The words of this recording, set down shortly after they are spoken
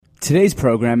Today's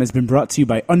program has been brought to you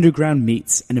by Underground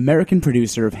Meats, an American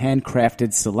producer of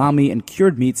handcrafted salami and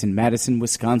cured meats in Madison,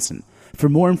 Wisconsin. For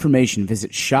more information,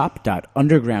 visit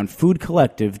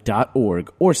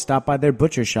shop.undergroundfoodcollective.org or stop by their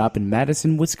butcher shop in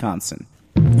Madison, Wisconsin.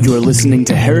 You're listening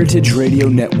to Heritage Radio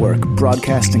Network,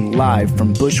 broadcasting live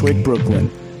from Bushwick, Brooklyn.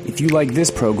 If you like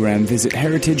this program, visit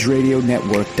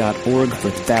heritageradionetwork.org for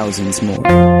thousands more.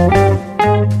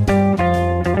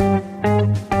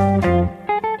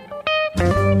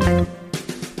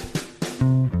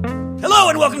 Hello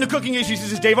and welcome to Cooking Issues.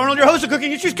 This is Dave Arnold, your host of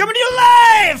Cooking Issues, coming to you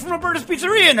live from Roberta's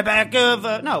Pizzeria in the back of...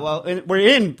 we're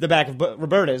in the back of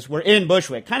Roberta's. We're in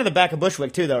Bushwick. Kind of the back of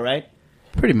Bushwick, too, though, right?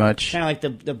 Pretty much. Kind of like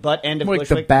the butt end of Like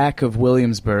Bushwick. the back of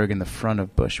Williamsburg and the front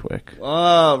of Bushwick.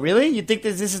 Oh, really? You think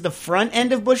this is the front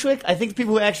end of Bushwick? I think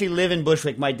people who actually live in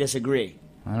Bushwick might disagree.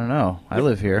 I don't know. I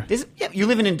live here. You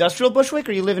live in industrial Bushwick,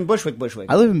 or you live in Bushwick?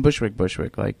 I live in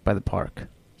Bushwick, like by the park.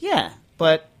 Yeah,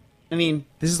 but, I mean...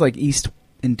 This is like East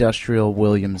Industrial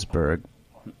Williamsburg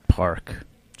Park.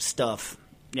 Stuff.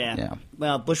 Yeah.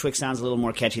 Well, Bushwick sounds a little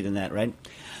more catchy than that, right?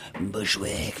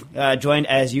 Bushwick. Joined,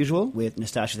 as usual, with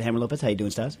Nastasha the Hammer Lopez. How you doing,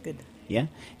 Stas? Good. Yeah.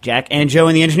 Jack and Joe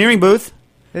in the engineering booth.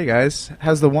 Hey, guys.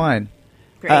 How's the wine?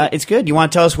 Great. It's good. You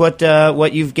want to tell us what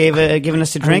you've given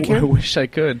us to drink I here? wish I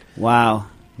could. Wow.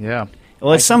 Yeah.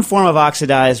 Well, it's some form of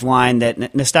oxidized wine that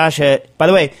Nastasha... By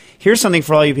the way, here's something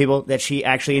for all you people that she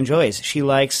actually enjoys. She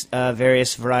likes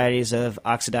various varieties of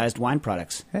oxidized wine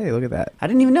products. Hey, look at that. I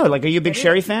didn't even know. Like, are you a big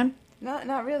sherry fan?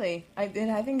 Not really. I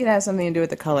think it has something to do with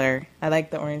the color. I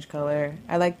like the orange color.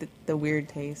 I like the weird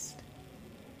taste.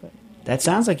 That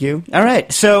sounds like you. All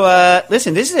right. So,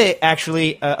 listen, this is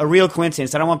actually a real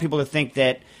coincidence. I don't want people to think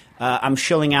that I'm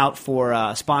shilling out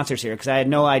for sponsors here, because I had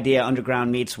no idea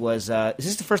Underground Meats was... is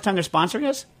this the first time they're sponsoring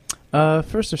us?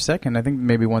 First or second. I think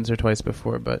maybe once or twice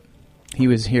before, but he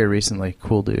was here recently.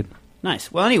 Cool dude.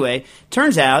 Nice. Well, anyway,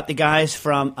 turns out the guys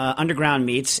from Underground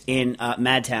Meats in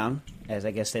Madtown, as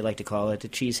I guess they like to call it, the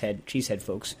cheesehead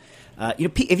folks. Have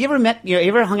you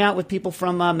ever hung out with people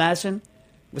from Madison,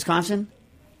 Wisconsin?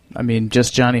 I mean,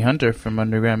 just Johnny Hunter from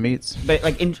Underground Meats. But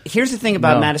here's the thing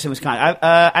about Madison, Wisconsin.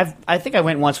 I think I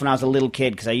went once when I was a little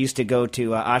kid, because I used to go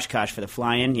to Oshkosh for the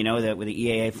fly-in, with the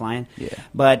EAA fly-in. Yeah.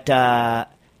 But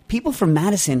people from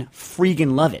Madison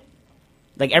freaking love it.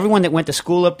 Like, everyone that went to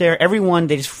school up there, everyone,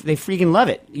 they freaking love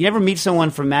it. You never meet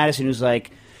someone from Madison who's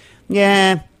like,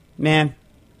 yeah, man,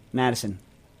 Madison.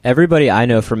 Everybody I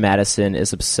know from Madison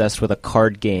is obsessed with a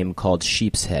card game called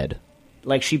Sheep's Head.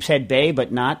 Like Sheep's Head Bay,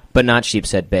 but not? But not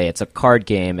Sheep's Head Bay. It's a card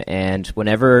game, and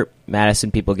whenever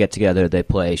Madison people get together, they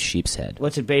play Sheep's Head.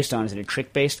 What's it based on? Is it a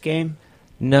trick-based game?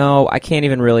 No, I can't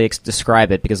even really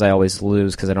describe it, because I always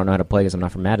lose because I don't know how to play because I'm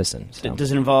not from Madison. So.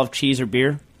 Does it involve cheese or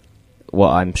beer? Well,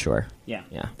 I'm sure. Yeah.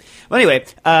 Yeah. Well, anyway,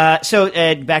 so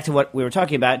back to what we were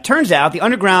talking about. It turns out the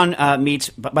Underground Meats,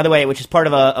 by the way, which is part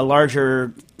of a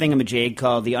larger thingamajig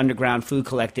called the Underground Food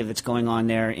Collective that's going on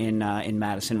there in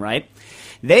Madison, right?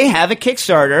 They have a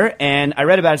Kickstarter, and I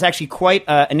read about it. It's actually quite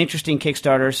an interesting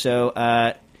Kickstarter,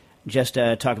 so just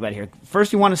talk about it here.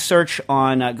 First, you want to search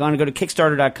on, go to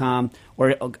Kickstarter.com,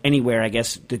 or anywhere, I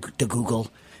guess, the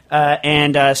Google,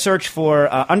 and search for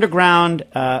Underground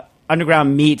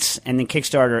Meats and then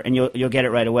Kickstarter, and you'll get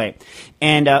it right away.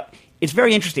 And it's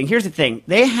very interesting. Here's the thing: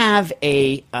 they have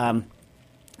the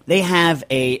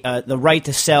right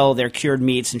to sell their cured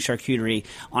meats and charcuterie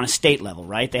on a state level,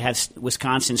 right? They have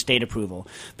Wisconsin state approval,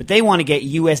 but they want to get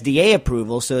USDA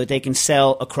approval so that they can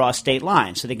sell across state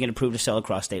lines, so they can get approved to sell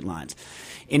across state lines.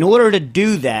 In order to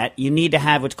do that, you need to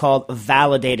have what's called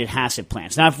validated HACCP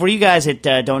plans. Now, for you guys that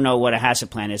don't know what a HACCP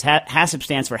plan is, HACCP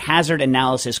stands for Hazard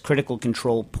Analysis Critical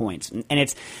Control Points. And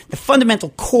it's the fundamental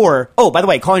core. Oh, by the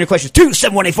way, calling your questions to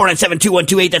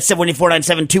 718-497-2128. That's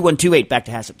 718-497-2128. Back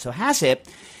to HACCP. So HACCP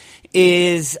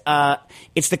is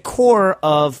it's the core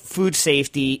of food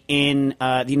safety in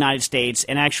the United States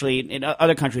and actually in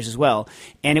other countries as well.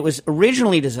 And it was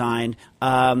originally designed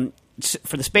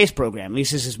for the space program. At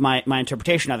least this is my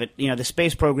interpretation of it. The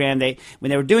space program, when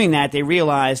they were doing that, they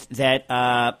realized that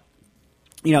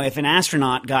if an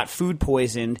astronaut got food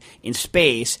poisoned in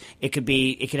space, it could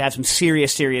have some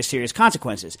serious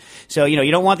consequences. So,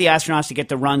 you don't want the astronauts to get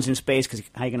the runs in space, because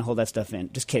how are you going to hold that stuff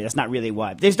in? Just kidding. That's not really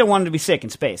why. They just don't want them to be sick in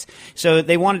space. So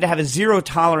they wanted to have a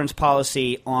zero-tolerance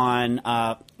policy on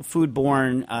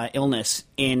foodborne illness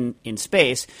in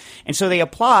space. And so they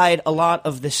applied a lot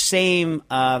of the same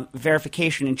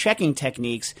verification and checking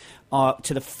techniques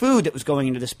to the food that was going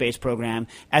into the space program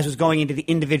as was going into the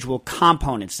individual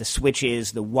components, the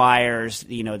switches, the wires,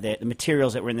 the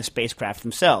materials that were in the spacecraft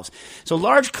themselves. So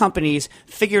large companies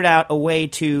figured out a way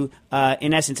to,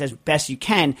 in essence, as best you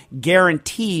can,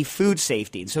 guarantee food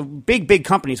safety. So big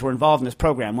companies were involved in this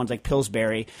program, ones like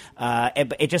Pillsbury.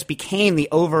 It just became the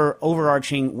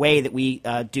overarching way that we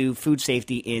do food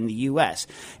safety in the U.S.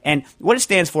 And what it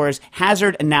stands for is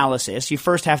hazard analysis. You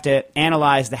first have to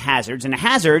analyze the hazards, and a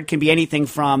hazard can be anything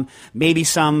from maybe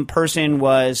some person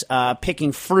was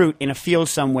picking fruit in a field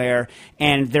somewhere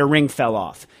and their ring fell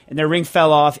off. And their ring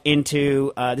fell off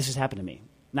into, this has happened to me.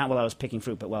 Not while I was picking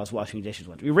fruit, but while I was washing dishes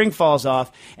once. Your ring falls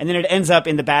off, and then it ends up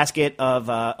in the basket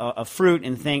of fruit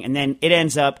and thing, and then it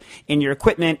ends up in your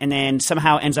equipment, and then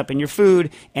somehow ends up in your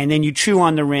food, and then you chew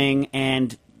on the ring,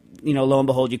 and lo and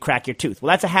behold, you crack your tooth.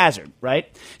 Well, that's a hazard, right?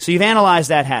 So you've analyzed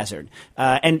that hazard.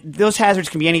 And those hazards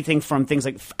can be anything from things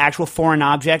like actual foreign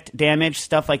object damage,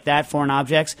 stuff like that, foreign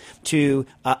objects, to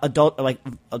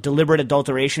deliberate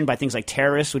adulteration by things like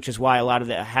terrorists, which is why a lot of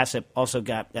the HACCP also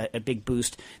got a big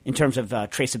boost in terms of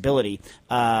traceability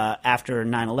after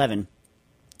 9/11.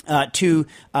 To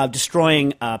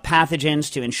destroying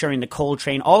pathogens, to ensuring the cold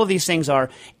chain. All of these things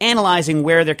are analyzing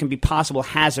where there can be possible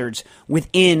hazards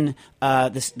within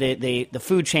the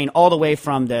food chain, all the way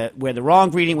from where the raw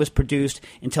ingredient was produced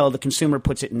until the consumer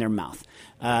puts it in their mouth.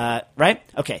 Right?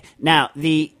 Okay. Now,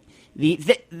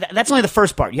 that's only the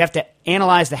first part. You have to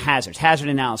analyze the hazards, hazard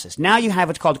analysis. Now you have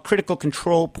what's called a critical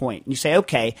control point. You say,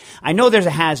 okay, I know there's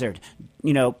a hazard.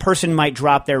 Person might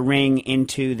drop their ring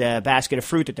into the basket of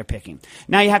fruit that they're picking.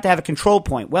 Now you have to have a control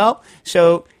point. Well,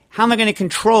 so how am I going to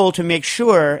control to make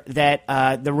sure that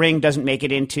the ring doesn't make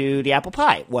it into the apple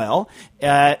pie? Well,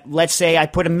 let's say I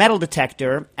put a metal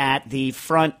detector at the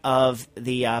front of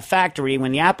the factory.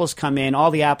 When the apples come in, all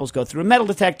the apples go through a metal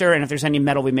detector, and if there's any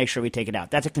metal, we make sure we take it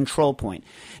out. That's a control point.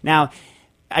 Now,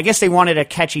 I guess they wanted a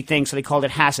catchy thing, so they called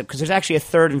it HACCP, because there's actually a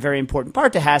third and very important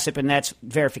part to HACCP, and that's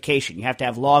verification. You have to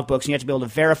have logbooks, and you have to be able to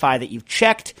verify that you've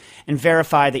checked and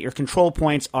verify that your control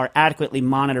points are adequately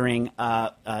monitoring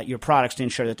your products to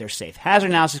ensure that they're safe. Hazard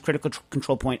analysis, critical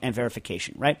control point, and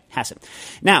verification, right? HACCP.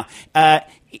 Now,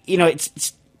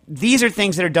 these are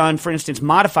things that are done. For instance,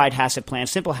 modified HACCP plans,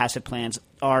 simple HACCP plans,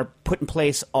 are put in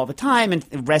place all the time in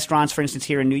restaurants, for instance,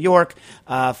 here in New York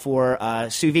for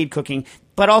sous vide cooking,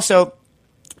 but also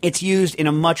it's used in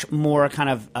a much more kind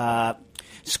of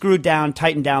screwed down,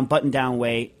 tightened down, buttoned down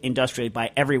way industrially by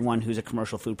everyone who's a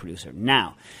commercial food producer.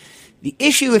 Now, the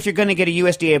issue if you're going to get a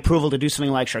USDA approval to do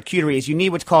something like charcuterie is you need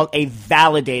what's called a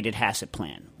validated HACCP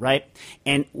plan, right?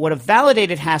 And what a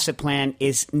validated HACCP plan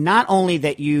is not only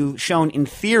that you've shown in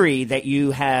theory that you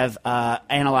have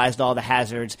analyzed all the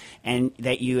hazards and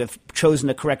that you have chosen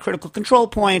the correct critical control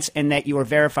points and that you are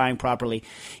verifying properly,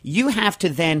 you have to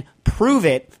then prove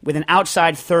it with an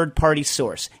outside third-party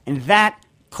source, and that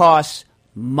costs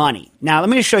money. Now, let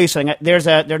me just show you something. There's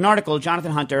an article,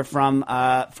 Jonathan Hunter from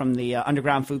the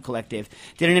Underground Food Collective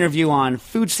did an interview on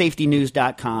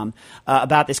foodsafetynews.com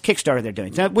about this Kickstarter they're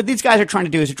doing. So what these guys are trying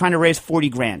to do is they're trying to raise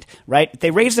 $40,000, right? If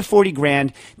they raise the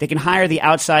 $40,000, they can hire the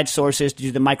outside sources to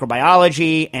do the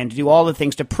microbiology and to do all the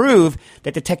things to prove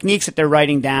that the techniques that they're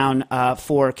writing down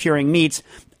for curing meats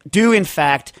do in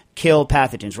fact kill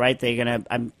pathogens, right?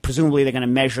 Presumably they're gonna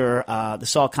measure the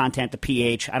salt content, the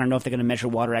pH. I don't know if they're gonna measure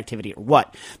water activity or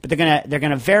what, but they're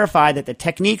gonna verify that the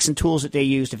techniques and tools that they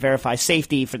use to verify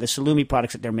safety for the salumi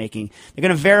products that they're making, they're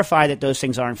gonna verify that those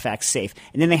things are in fact safe,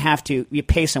 and then they have to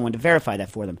pay someone to verify that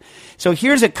for them. So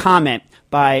here's a comment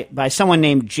by someone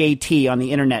named JT on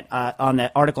the internet on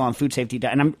the article on food safety,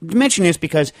 and I'm mentioning this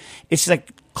because it's like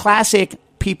classic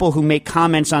people who make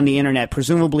comments on the internet,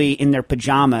 presumably in their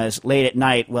pajamas late at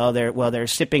night while they're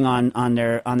sipping on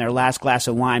their last glass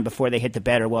of wine before they hit the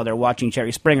bed, or while they're watching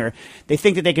Jerry Springer. They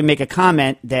think that they can make a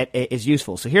comment that is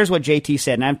useful. So here's what JT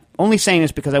said, and I'm only saying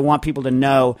this because I want people to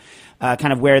know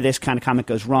kind of where this kind of comment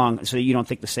goes wrong, so that you don't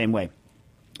think the same way.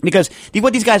 Because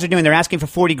what these guys are doing, they're asking for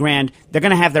 $40,000. They're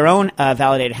going to have their own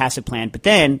validated HACCP plan. But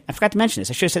then, I forgot to mention this.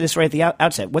 I should have said this right at the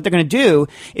outset. What they're going to do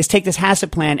is take this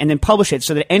HACCP plan and then publish it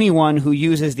so that anyone who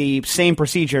uses the same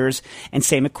procedures and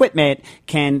same equipment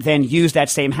can then use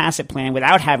that same HACCP plan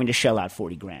without having to shell out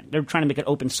 $40,000. They're trying to make an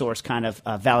open source kind of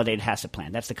validated HACCP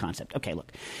plan. That's the concept. Okay,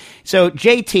 look. So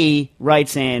JT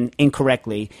writes in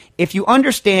incorrectly. If you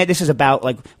understand, this is about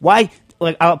like why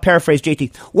I'll paraphrase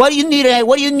JT. What do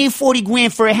you need 40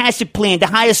 grand for a HACCP plan to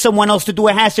hire someone else to do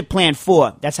a HACCP plan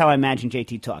for? That's how I imagine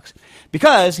JT talks.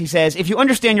 Because, he says, if you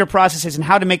understand your processes and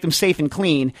how to make them safe and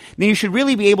clean, then you should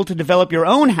really be able to develop your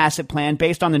own HACCP plan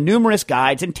based on the numerous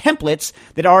guides and templates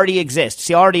that already exist.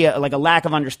 See, already a lack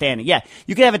of understanding. Yeah,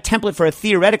 you could have a template for a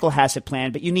theoretical HACCP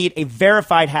plan, but you need a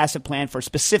verified HACCP plan for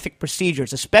specific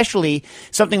procedures, especially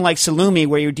something like Salumi,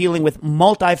 where you're dealing with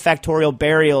multifactorial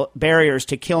barriers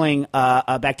to killing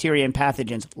bacteria and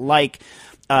pathogens like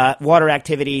water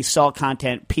activity, salt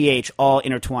content, pH, all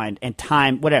intertwined, and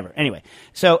time, whatever. Anyway,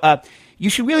 so you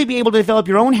should really be able to develop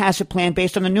your own HACCP plan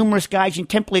based on the numerous guides and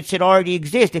templates that already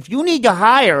exist. If you need to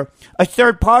hire a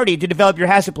third party to develop your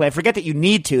HACCP plan, forget that you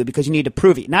need to, because you need to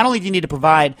prove it. Not only do you need to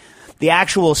provide the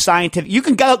actual scientific, you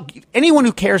can go, anyone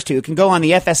who cares to can go on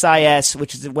the FSIS,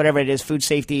 which is whatever it is, Food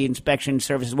Safety Inspection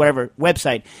Services, whatever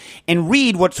website, and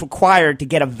read what's required to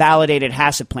get a validated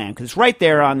HACCP plan, because it's right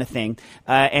there on the thing.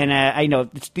 I know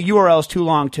the URL is too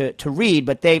long to read,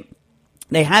 but they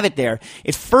have it there.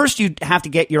 It's first you have to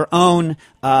get your own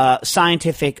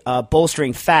scientific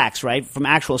bolstering facts, right, from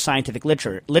actual scientific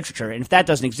literature. And if that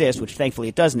doesn't exist, which thankfully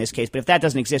it does in this case, but if that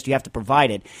doesn't exist, you have to provide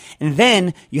it. And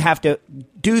then you have to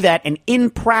do that and in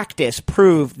practice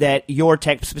prove that your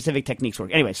specific techniques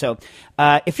work. Anyway, so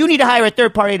if you need to hire a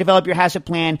third party to develop your HACCP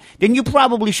plan, then you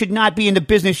probably should not be in the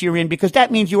business you're in, because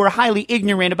that means you are highly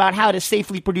ignorant about how to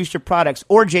safely produce your products.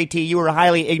 Or, JT, you are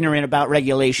highly ignorant about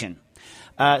regulation.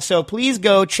 So please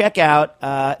go check out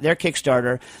their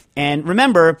Kickstarter. And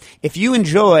remember, if you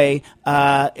enjoy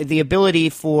the ability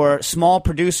for small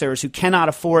producers who cannot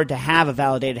afford to have a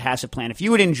validated HACCP plan, if you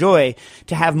would enjoy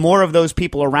to have more of those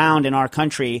people around in our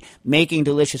country making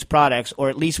delicious products, or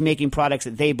at least making products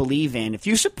that they believe in, if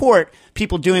you support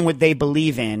people doing what they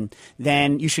believe in,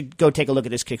 then you should go take a look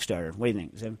at this Kickstarter. What do you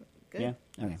think? Is that, good? Yeah?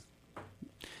 Okay.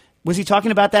 Was he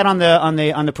talking about that on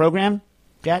the program,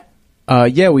 Jack?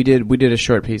 Yeah, we did a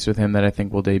short piece with him that I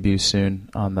think will debut soon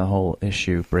on the whole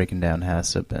issue, breaking down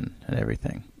HACCP and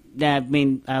everything. Yeah, I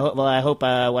mean, I hope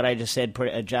what I just said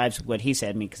jives with what he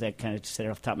said, because I kind of just said it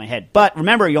off the top of my head. But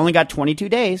remember, you only got 22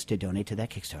 days to donate to that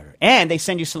Kickstarter. And they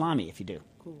send you salami if you do.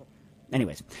 Cool.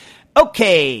 Anyways.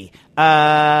 Okay.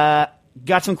 Got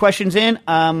some questions in.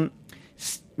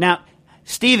 Now,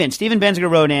 Steven Benziger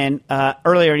wrote in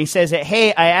earlier, and he says that,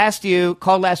 hey, I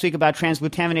called last week about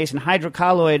transglutaminase and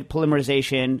hydrocolloid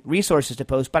polymerization resources to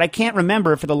post, but I can't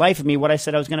remember for the life of me what I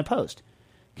said I was going to post.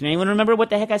 Can anyone remember what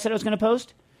the heck I said I was going to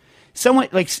post? Someone,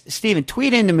 like Steven,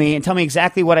 tweet into me and tell me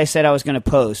exactly what I said I was going to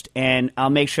post, and I'll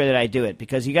make sure that I do it,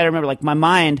 because you got to remember, like, my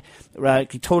mind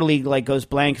totally goes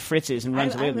blank fritzes and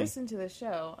runs away with me. I listened to the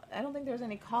show. I don't think there was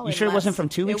any call. You sure it wasn't from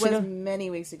 2 weeks ago? It was many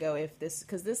weeks ago.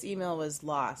 Because this email was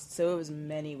lost, so it was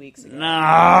many weeks ago.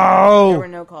 No, there were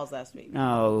no calls last week.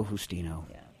 No, Justino.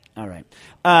 Yeah. All right.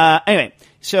 Anyway,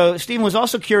 so Stephen was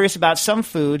also curious about some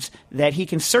foods that he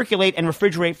can circulate and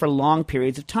refrigerate for long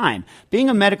periods of time. Being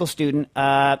a medical student,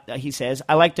 he says,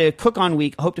 I like to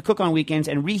hope to cook on weekends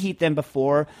and reheat them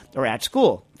before or at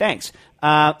school. Thanks.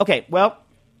 Okay, well,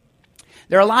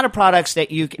 there are a lot of products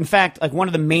that in fact, like one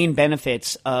of the main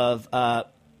benefits of now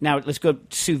let's go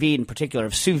sous vide in particular.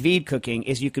 Of sous vide cooking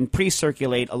is you can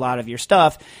pre-circulate a lot of your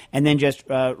stuff and then just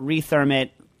retherm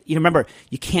it. You remember,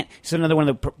 you can't. It's another one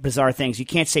of the bizarre things. You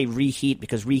can't say reheat,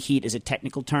 because reheat is a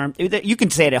technical term. You can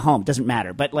say it at home; it doesn't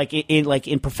matter. But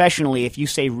in professionally, if you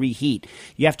say reheat,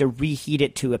 you have to reheat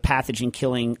it to a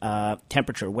pathogen-killing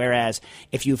temperature. Whereas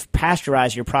if you've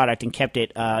pasteurized your product and kept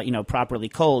it, properly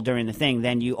cold during the thing,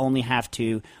 then you only have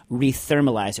to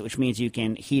rethermalize it, which means you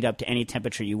can heat up to any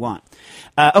temperature you want.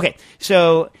 Okay,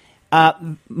 so.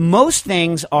 Most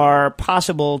things are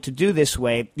possible to do this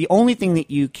way. The only thing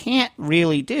that you can't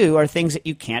really do are things that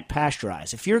you can't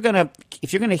pasteurize. If you're gonna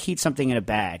heat something in a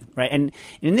bag, right? And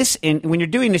when you're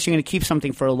doing this, you're going to keep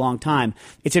something for a long time.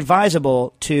 It's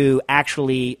advisable to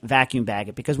actually vacuum bag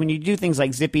it, because when you do things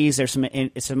like Zippies, there's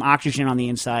some oxygen on the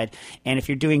inside. And if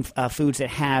you're doing foods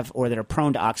that have or that are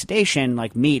prone to oxidation,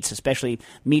 like meats, especially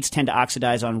meats tend to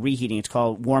oxidize on reheating. It's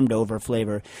called warmed over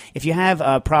flavor. If you have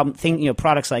a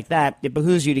products like that, it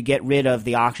behooves you to get rid of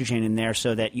the oxygen in there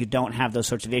so that you don't have those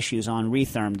sorts of issues on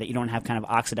retherm, that you don't have kind of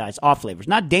oxidized off flavors.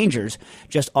 Not dangers,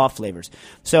 just off flavors.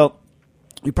 So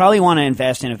you probably want to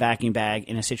invest in a vacuum bag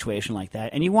in a situation like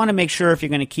that. And you want to make sure if you're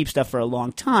going to keep stuff for a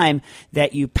long time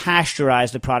that you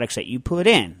pasteurize the products that you put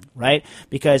in, right?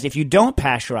 Because if you don't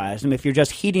pasteurize them, if you're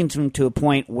just heating them to a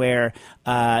point where,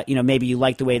 maybe you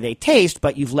like the way they taste,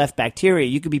 but you've left bacteria,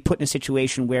 you could be put in a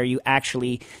situation where you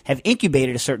actually have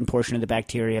incubated a certain portion of the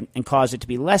bacteria and caused it to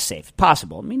be less safe.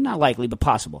 Possible. I mean, not likely, but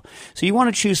possible. So you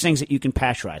want to choose things that you can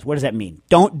pasteurize. What does that mean?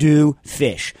 Don't do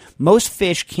fish. Most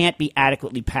fish can't be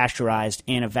adequately pasteurized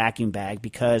in a vacuum bag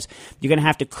because you're going to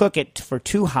have to cook it for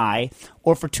too high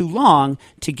or for too long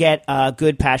to get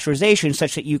good pasteurization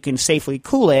such that you can safely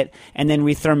cool it and then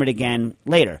retherm it again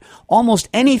later. Almost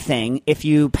anything, if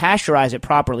you pasteurize it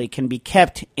properly, can be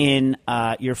kept in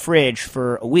your fridge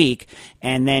for a week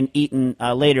and then eaten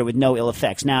later with no ill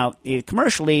effects. Now,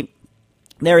 commercially,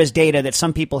 there is data that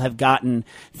some people have gotten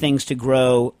things to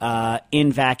grow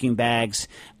in vacuum bags,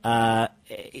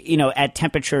 at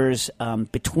temperatures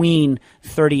between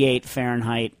 38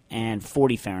 Fahrenheit and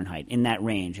 40 Fahrenheit, in that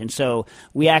range. And so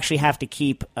we actually have to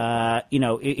keep,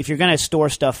 if you're going to store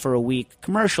stuff for a week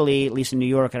commercially, at least in New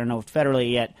York, I don't know if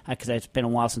federally yet, because it's been a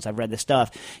while since I've read this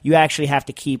stuff, you actually have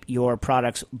to keep your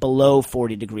products below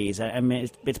 40 degrees. I mean,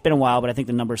 it's been a while, but I think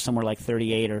the number is somewhere like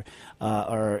 38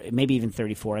 or maybe even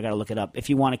 34. I got to look it up. If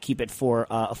you want to keep it for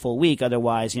a full week,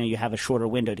 otherwise, you have a shorter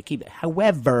window to keep it.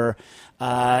 However,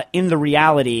 in the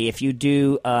reality, if you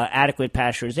do adequate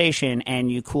pasteurization and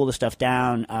you cool the stuff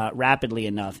down rapidly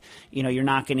enough, you're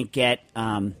not going to get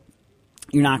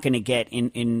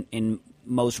in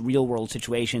most real world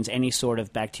situations any sort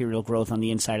of bacterial growth on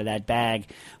the inside of that bag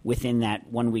within that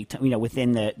 1 week,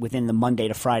 within the Monday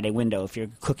to Friday window. If you're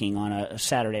cooking on a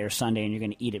Saturday or Sunday and you're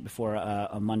going to eat it before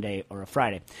a Monday or a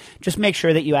Friday, just make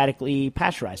sure that you adequately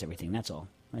pasteurize everything. That's all.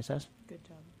 Right, Saz? Good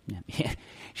job. Yeah.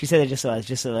 She said it just so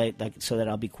that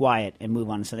I'll be quiet and move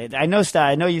on. So I know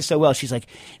you so well. She's like,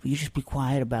 will you just be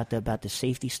quiet about the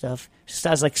safety stuff?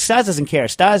 Stas doesn't care.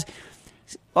 Stas,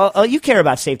 well, you care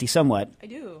about safety somewhat. I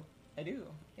do.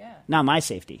 Yeah. Not my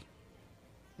safety.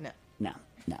 No.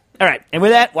 All right. And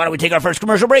with that, why don't we take our first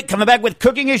commercial break? Coming back with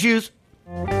cooking issues.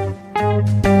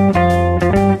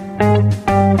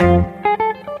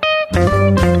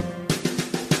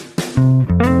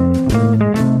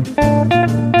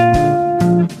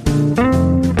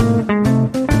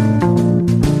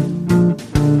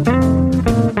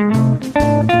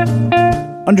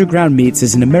 Underground Meats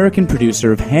is an American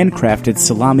producer of handcrafted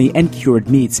salami and cured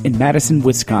meats in Madison,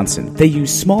 Wisconsin. They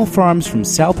use small farms from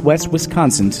southwest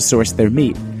Wisconsin to source their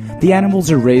meat. The animals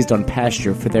are raised on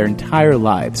pasture for their entire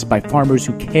lives by farmers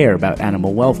who care about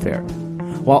animal welfare.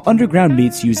 While Underground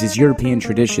Meats uses European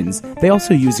traditions, they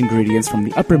also use ingredients from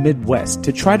the upper Midwest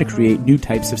to try to create new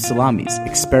types of salamis,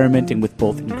 experimenting with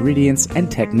both ingredients and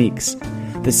techniques.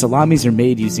 The salamis are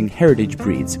made using heritage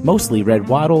breeds, mostly red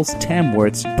wattles,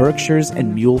 tamworths, berkshires,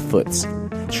 and mule foots.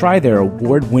 Try their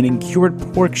award-winning cured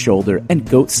pork shoulder and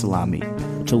goat salami.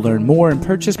 To learn more and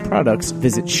purchase products,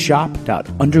 visit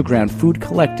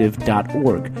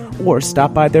shop.undergroundfoodcollective.org or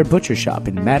stop by their butcher shop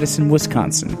in Madison,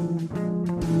 Wisconsin.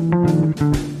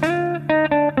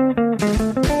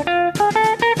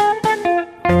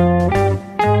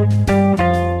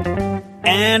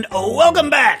 And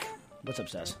welcome back. What's up,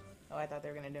 Stas? I thought they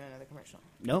were going to do another commercial.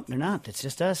 Nope, they're not. It's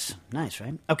just us. Nice,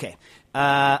 right? Okay.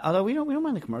 Although we don't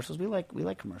mind the commercials. We like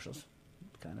commercials,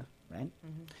 kind of, right?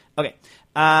 Mm-hmm. Okay.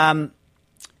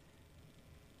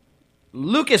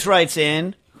 Lucas writes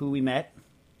in, who we met.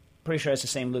 Pretty sure it's the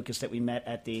same Lucas that we met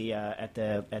at the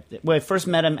well, I first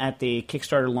met him at the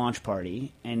Kickstarter launch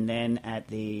party, and then at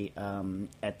the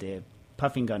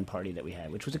puffing gun party that we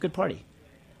had, which was a good party.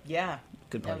 Yeah,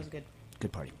 good party. That was good.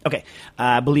 Good party. Okay,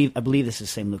 I believe this is the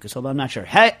same Lucas, although I'm not sure.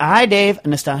 Hi, Dave,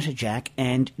 Anastasia, Jack,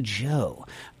 and Joe.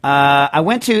 I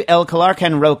went to El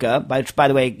Calarcan Roca, which, by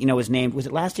the way, was named. Was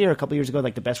it last year or a couple years ago?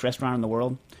 Like the best restaurant in the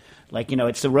world. Like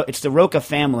it's the Roca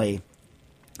family.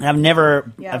 And I've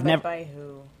never. By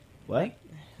who? What?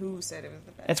 Who said it was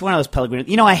the best? It's one of those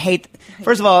Pellegrino. I hate.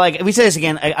 First of all, like we say this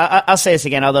again. I'll say this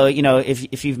again. Although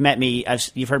if you've met me,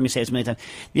 you've heard me say this a million times.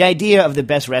 The idea of the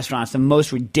best restaurant is the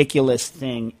most ridiculous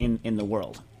thing in the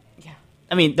world. Yeah.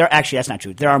 I mean, that's not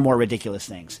true. There are more ridiculous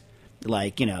things.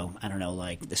 Like I don't know,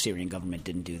 like the Syrian government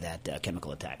didn't do that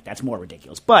chemical attack. That's more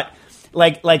ridiculous. But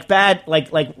like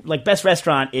best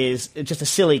restaurant is just a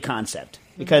silly concept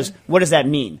because what does that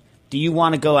mean? Do you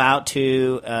want to go out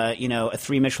to, a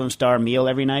 3 Michelin star meal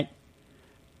every night?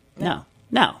 No.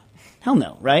 Hell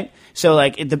no, right? So,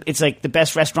 it's like the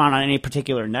best restaurant on any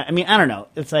particular night. I mean, I don't know.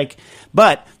 It's like,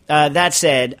 but that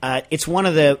said, it's one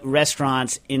of the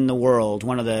restaurants in the world,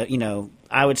 one of the,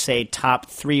 I would say top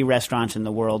 3 restaurants in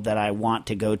the world that I want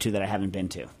to go to that I haven't been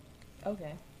to.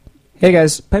 Okay. Hey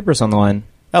guys, Piper's on the line.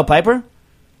 Oh, Piper?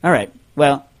 All right.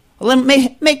 Well, let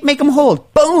me make them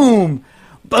hold. Boom!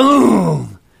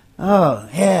 Boom! Oh,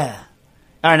 yeah.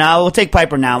 All right, now we'll take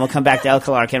Piper now. We'll come back to El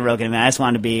Calar, Ken Rogan. I just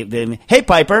wanted to be... Hey,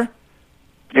 Piper.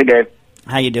 Hey, Dave.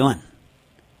 How you doing?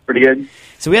 Pretty good.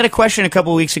 So we had a question a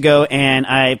couple of weeks ago, and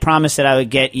I promised that I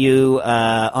would get you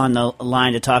on the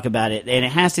line to talk about it. And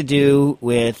it has to do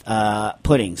with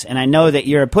puddings. And I know that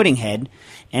you're a pudding head.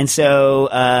 And so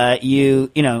you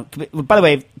know, by the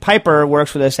way, Piper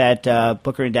works with us at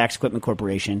Booker and Dax Equipment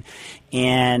Corporation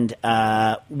and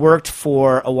worked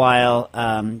for a while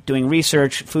doing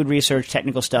research, food research,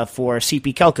 technical stuff for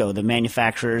CP Kelco, the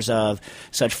manufacturers of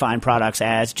such fine products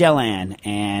as Gellan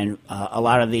and a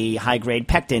lot of the high-grade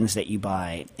pectins that you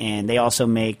buy. And they also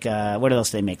make, what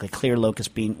else do they make? Like clear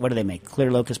locust bean, what do they make?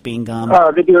 Clear locust bean gum?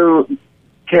 They do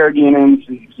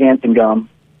carrageenans, xanthan gum.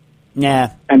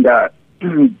 Yeah. And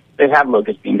they have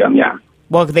locust bean gum, yeah.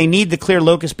 Well, they need the clear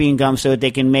locust bean gum so that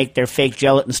they can make their fake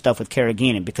gelatin stuff with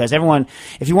carrageenan. Because everyone,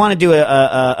 if you want to do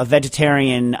a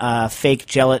vegetarian fake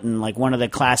gelatin, like one of the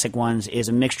classic ones is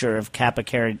a mixture of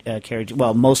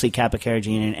mostly kappa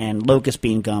carrageenan and locust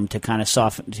bean gum to kind of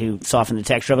soften the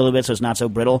texture of it a little bit so it's not so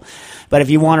brittle. But if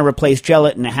you want to replace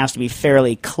gelatin, it has to be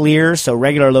fairly clear. So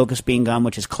regular locust bean gum,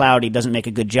 which is cloudy, doesn't make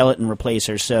a good gelatin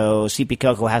replacer. So CP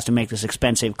Kelco has to make this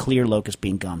expensive clear locust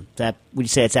bean gum. Would you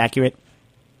say it's accurate?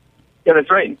 Yeah,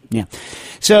 that's right. Yeah.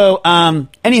 So,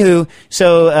 anywho,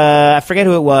 I forget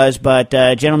who it was, but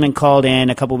a gentleman called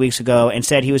in a couple weeks ago and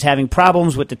said he was having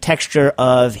problems with the texture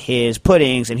of his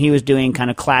puddings, and he was doing kind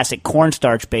of classic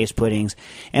cornstarch-based puddings.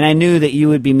 And I knew that you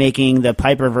would be making the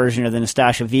Piper version of the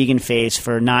Nastasha vegan face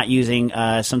for not using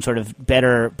some sort of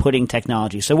better pudding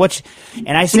technology. So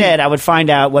and I said I would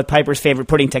find out what Piper's favorite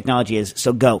pudding technology is,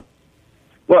 so go.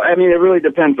 Well, I mean, it really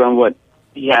depends on what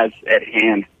he has at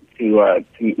hand to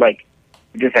like,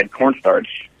 we just had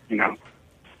cornstarch, you know.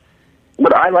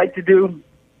 What I like to do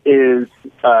is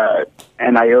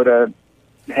an iota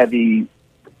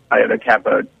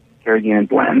kappa carrageenan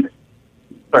blend.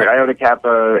 Sorry, iota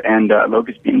kappa and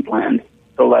locust bean blend.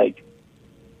 So, like,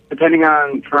 depending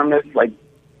on firmness, like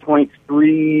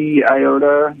 0.3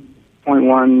 iota,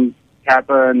 0.1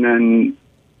 kappa, and then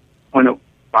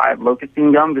 0.05 locust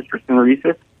bean gum just for syneresis.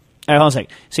 All right, hold on a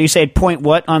second. So you said point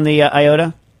what on the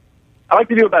iota? I like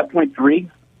to do about 0.3.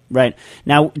 Right.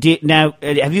 Now,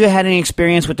 have you had any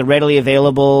experience with the readily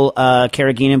available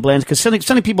carrageenan blends? Because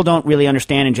something people don't really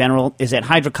understand in general is that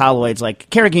hydrocolloids, like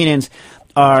carrageenans,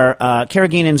 are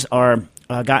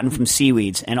gotten from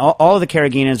seaweeds. And all of the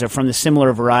carrageenans are from the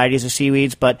similar varieties of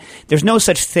seaweeds, but there's no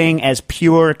such thing as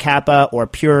pure kappa or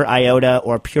pure iota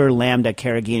or pure lambda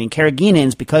carrageenan.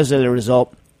 Carrageenans, because of the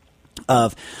result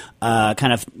of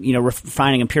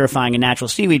refining and purifying a natural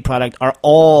seaweed product, are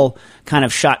all kind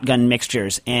of shotgun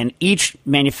mixtures, and each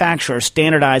manufacturer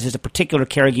standardizes a particular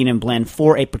carrageenan blend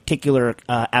for a particular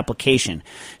application.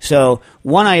 So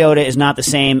one iota is not the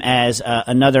same as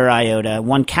another iota.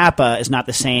 One kappa is not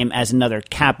the same as another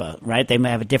kappa, right? They might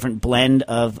have a different blend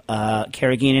of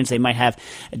carrageenans. They might have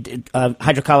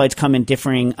hydrocolloids come in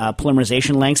differing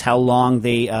polymerization lengths, how long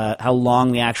the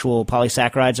actual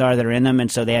polysaccharides are that are in them,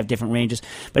 and so they have different ranges.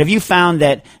 But if you found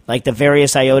that, like, the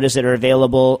various iotas that are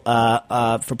available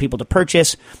for people to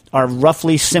purchase are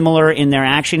roughly similar in their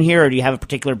action here, or do you have a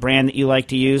particular brand that you like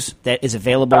to use that is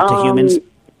available to humans?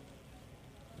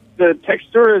 The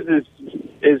texture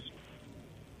is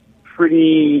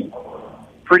pretty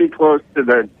close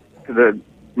to the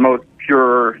most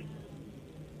pure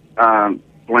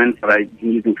blends that I'm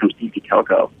using from CP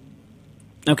Kelco.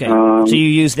 Okay, so you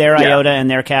use their iota yeah. and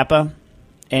their kappa?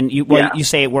 And you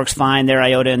say it works fine, their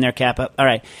iota and their kappa. All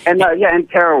right. And and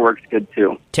Terra works good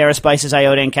too. Terra Spices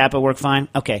iota and kappa work fine.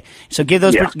 Okay. So give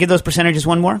those percentages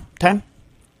one more time.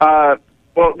 Well,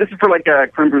 this is for like a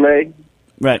creme brulee.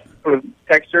 Right. For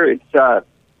texture, it's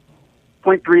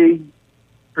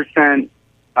 0.3%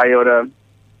 iota,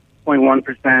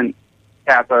 0.1%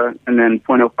 kappa, and then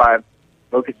 0.05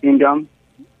 locust bean gum.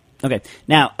 Okay.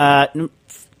 Now,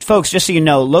 folks, just so you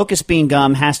know, locust bean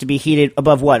gum has to be heated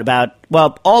above what?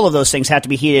 All of those things have to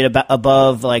be heated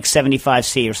above like 75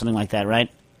 C or something like that, right?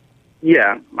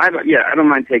 Yeah, I don't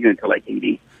mind taking it to like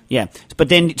 80. Yeah, but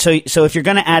then so if you're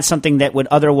going to add something that would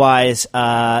otherwise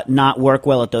not work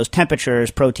well at those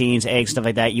temperatures, proteins, eggs, stuff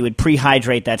like that, you would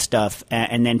prehydrate that stuff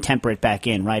and then temper it back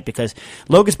in, right? Because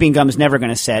locust bean gum is never going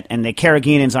to set, and the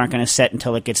carrageenans aren't going to set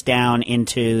until it gets down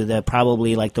into the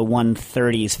probably like the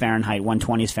 130s Fahrenheit,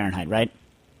 120s Fahrenheit, right?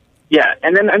 Yeah,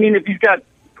 and then, I mean, if you've got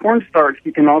cornstarch,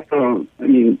 you can also,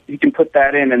 you can put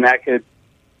that in, and that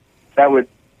would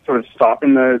sort of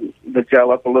soften the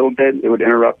gel up a little bit, it would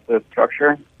interrupt the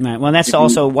structure. Right. Well, that's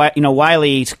also why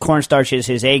Wiley cornstarches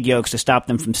his egg yolks to stop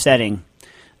them from setting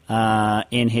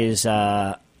in his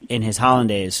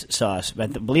hollandaise sauce. I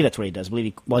believe that's what he does.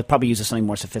 He probably uses something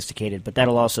more sophisticated, but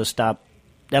that'll also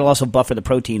buffer the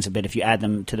proteins a bit if you add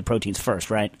them to the proteins first,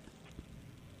 right?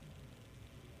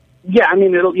 Yeah, I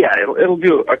mean it'll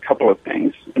do a couple of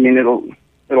things. I mean it'll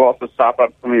also sop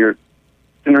up some of your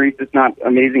Cineresis not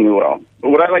amazingly well.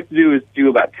 But what I like to do is do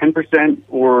about 10%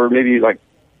 or maybe like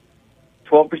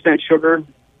 12% sugar,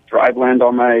 dry blend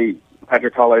all my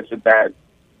hydrocolloids with that.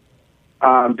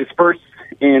 Disperse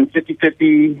in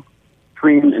 50-50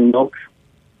 cream and milk,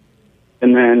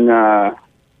 and then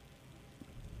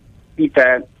heat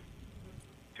that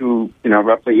to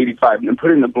roughly 85, and then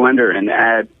put it in the blender and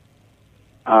add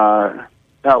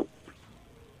about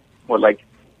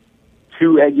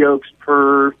 2 egg yolks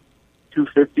per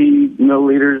 250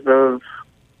 milliliters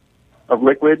of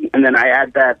liquid, and then I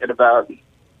add that at about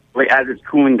as it's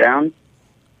cooling down.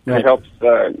 Right. It helps.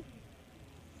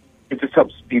 It just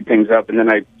helps speed things up, and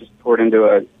then I just pour it into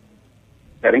a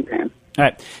setting pan. All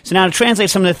right. So now to translate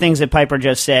some of the things that Piper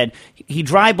just said, he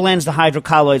dry blends the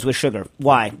hydrocolloids with sugar.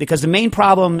 Why? Because the main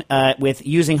problem with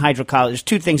using hydrocolloids, there's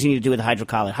 2 things you need to do with the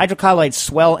hydrocolloid. Hydrocolloids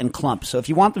swell and clump. So if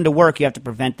you want them to work, you have to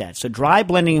prevent that. So dry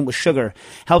blending them with sugar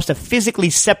helps to physically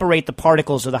separate the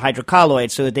particles of the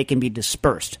hydrocolloids so that they can be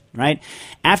dispersed, right?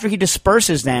 After he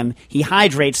disperses them, he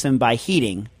hydrates them by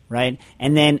heating, right?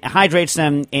 And then hydrates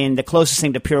them in the closest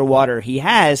thing to pure water he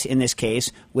has in this case,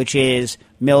 which is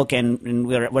milk and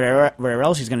whatever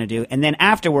else he's going to do. And then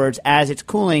afterwards, as it's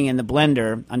cooling in the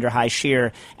blender under high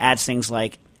shear, adds things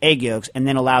like egg yolks and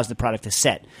then allows the product to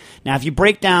set. Now, if you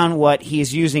break down what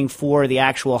he's using for the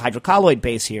actual hydrocolloid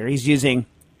base here, he's using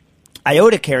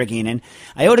iota carrageenan.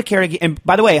 And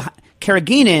by the way,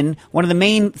 carrageenan, one of the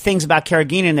main things about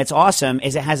carrageenan that's awesome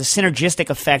is it has a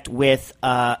synergistic effect with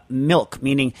milk,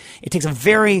 meaning it takes a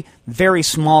very, very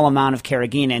small amount of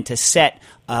carrageenan to set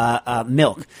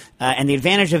milk. And the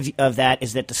advantage of that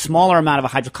is that the smaller amount of a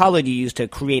hydrocolloid you use to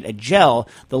create a gel,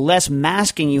 the less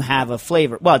masking you have of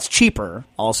flavor. Well, it's cheaper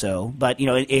also, but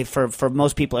for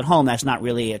most people at home, that's not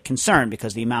really a concern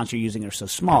because the amounts you're using are so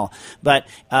small. But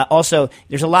also,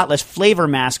 there's a lot less flavor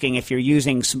masking if you're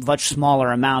using much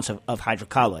smaller amounts of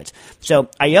hydrocolloids. So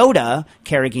iota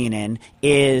carrageenan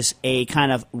is a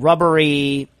kind of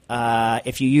rubbery,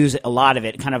 if you use a lot of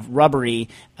it, kind of rubbery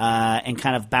and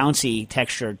kind of bouncy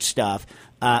textured stuff.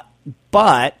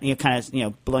 But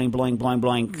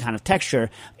blowing kind of texture.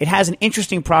 It has an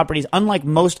interesting properties. Unlike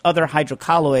most other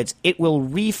hydrocolloids, it will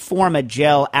reform a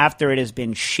gel after it has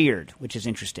been sheared, which is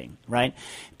interesting, right?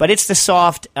 But it's the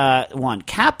soft one.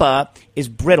 Kappa is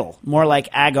brittle, more like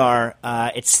agar.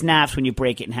 It snaps when you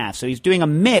break it in half. So he's doing a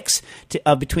mix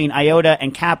between iota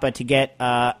and kappa to get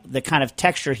the kind of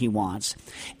texture he wants.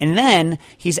 And then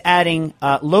he's adding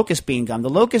locust bean gum. The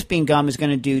locust bean gum is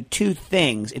going to do 2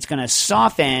 things. It's going to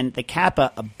soften the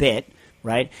kappa a bit,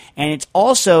 right? And it's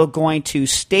also going to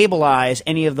stabilize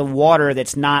any of the water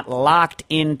that's not locked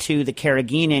into the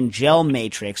carrageenan gel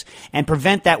matrix and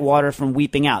prevent that water from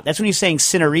weeping out. That's when he's saying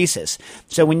syneresis.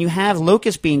 So when you have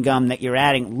locust bean gum that you're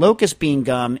adding, locust bean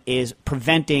gum is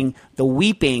preventing the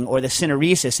weeping or the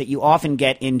syneresis that you often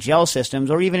get in gel systems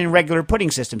or even in regular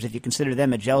pudding systems if you consider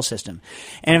them a gel system.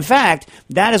 And in fact,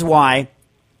 that is why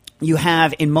you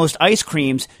have in most ice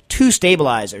creams 2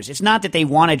 stabilizers. It's not that they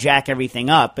want to jack everything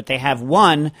up, but they have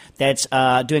one that's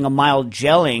doing a mild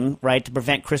gelling, right, to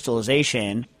prevent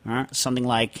crystallization, something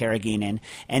like carrageenan.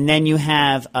 And then you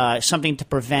have something to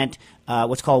prevent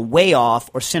what's called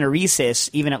weigh-off or syneresis,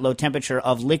 even at low temperature,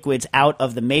 of liquids out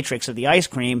of the matrix of the ice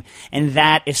cream. And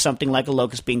that is something like a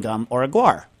locust bean gum or a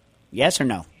guar. Yes or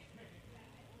no?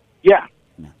 Yeah.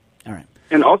 No. All right.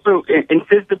 And also,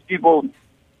 insist that people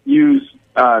use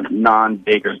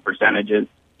non-baker's percentages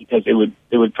because it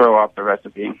would throw off the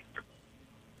recipe.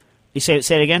 You say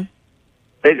it again?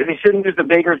 They shouldn't use the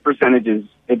baker's percentages.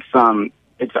 It's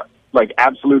like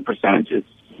absolute percentages.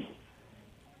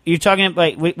 You're talking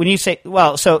about when you say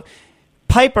so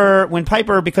when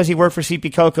Piper, because he worked for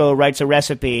CP Cocoa, writes a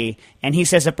recipe and he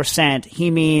says 1%, he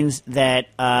means that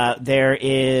there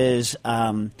is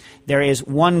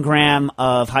 1 gram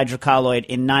of hydrocolloid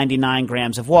in 99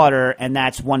 grams of water, and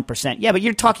that's 1%. Yeah, but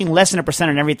you're talking less than 1%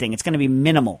 on everything. It's going to be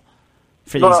minimal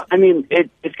for these. Well, I mean,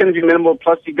 it's going to be minimal.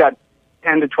 Plus, you got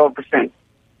 10 to 12%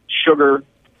 sugar.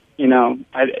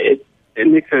 It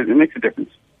makes a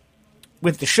difference.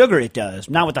 With the sugar, it does.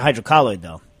 Not with the hydrocolloid,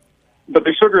 though. But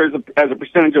the sugar as a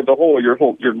percentage of the whole, your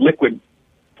liquid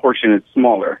portion is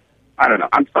smaller. I don't know.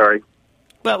 I'm sorry.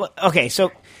 Well, okay.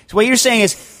 So what you're saying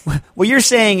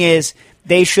is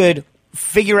they should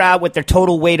figure out what their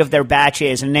total weight of their batch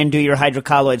is and then do your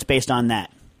hydrocolloids based on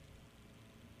that.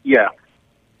 Yeah.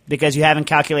 Because you haven't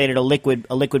calculated a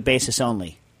liquid basis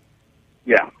only.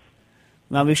 Yeah.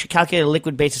 Well, we should calculate a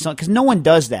liquid basis only because no one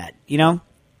does that, you know?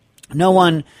 No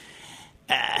one...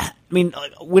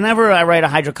 whenever I write a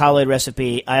hydrocolloid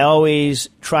recipe, I always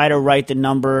try to write the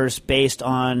numbers based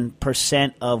on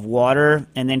 % of water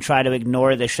and then try to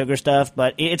ignore the sugar stuff.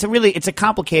 But it's a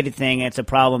complicated thing and it's a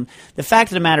problem. The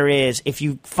fact of the matter is, if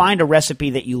you find a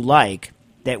recipe that you like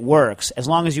that works, as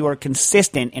long as you are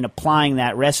consistent in applying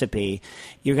that recipe,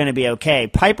 you're going to be okay.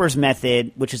 Piper's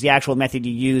method, which is the actual method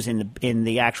you use in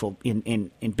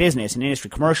business, in industry,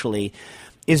 commercially,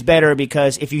 is better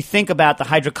because if you think about the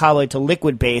hydrocolloid to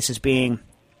liquid base as being,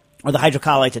 or the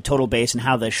hydrocolloid to total base and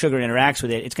how the sugar interacts with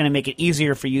it, it's going to make it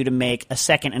easier for you to make a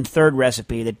second and third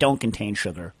recipe that don't contain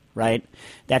sugar, right?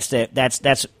 That's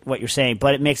what you're saying.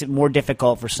 But it makes it more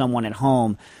difficult for someone at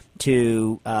home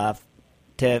to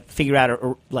figure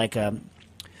out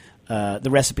the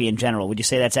recipe in general. Would you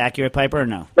say that's accurate, Piper, or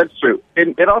no? That's true.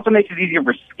 It also makes it easier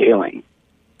for scaling.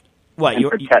 What, and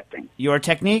for testing? Your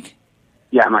technique?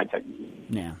 Yeah, my technique.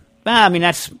 Yeah. Well,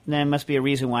 that must be a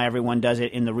reason why everyone does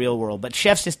it in the real world. But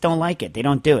chefs just don't like it. They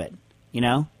don't do it, you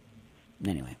know?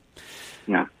 Anyway.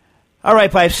 Yeah. All right,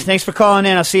 Pipes. Thanks for calling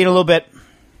in. I'll see you in a little bit.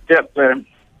 Yep, later.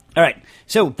 All right.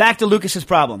 So back to Lucas's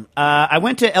problem. I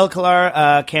went to El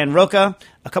Calar Can Roca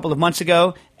a couple of months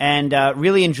ago and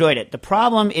really enjoyed it. The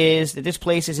problem is that this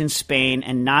place is in Spain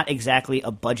and not exactly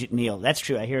a budget meal. That's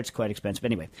true. I hear it's quite expensive.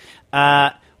 Anyway,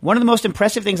 one of the most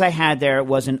impressive things I had there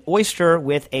was an oyster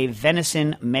with a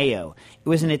venison mayo. It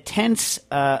was an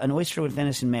oyster with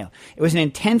venison mayo. It was an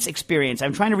intense experience.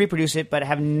 I'm trying to reproduce it, but I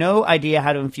have no idea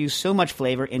how to infuse so much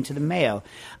flavor into the mayo.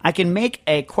 I can make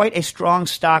quite a strong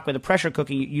stock with a pressure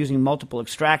cooking using multiple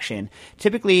extraction.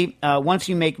 Typically, once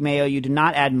you make mayo, you do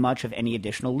not add much of any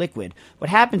additional liquid. What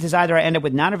happens is either I end up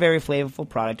with not a very flavorful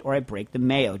product or I break the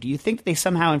mayo. Do you think that they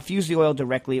somehow infuse the oil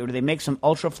directly or do they make some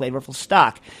ultra flavorful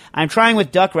stock? I'm trying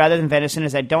with duck rather than venison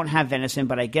as I don't have venison,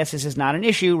 but I guess this is not an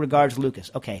issue. Regards,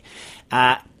 Lucas. Okay.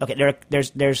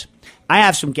 There's I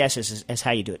have some guesses as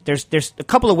how you do it. There's a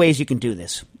couple of ways you can do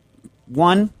this.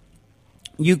 One,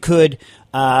 you could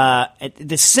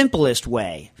the simplest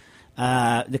way,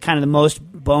 the most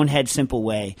bonehead simple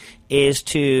way, is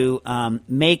to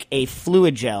make a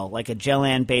fluid gel, like a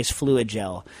Gellan-based fluid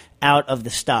gel, out of the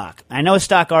stock. I know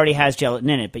stock already has gelatin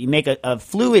in it, but you make a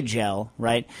fluid gel,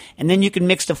 right? And then you can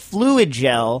mix the fluid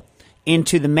gel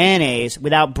into the mayonnaise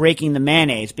without breaking the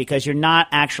mayonnaise because you're not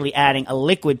actually adding a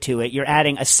liquid to it. You're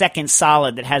adding a second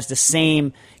solid that has the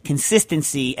same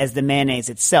consistency as the mayonnaise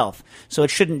itself. So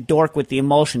it shouldn't dork with the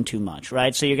emulsion too much,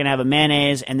 right? So you're going to have a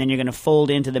mayonnaise and then you're going to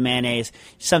fold into the mayonnaise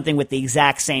something with the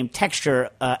exact same texture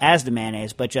as the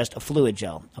mayonnaise, but just a fluid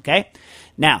gel, okay?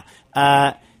 Now,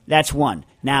 that's one.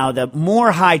 Now, the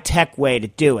more high-tech way to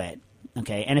do it,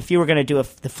 okay, and if you were going to do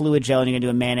the fluid gel and you're going to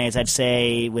do a mayonnaise, I'd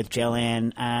say with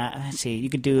Gellan, let's see, you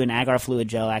could do an agar fluid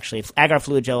gel, actually. Agar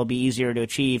fluid gel would be easier to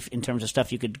achieve in terms of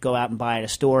stuff you could go out and buy at a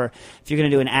store. If you're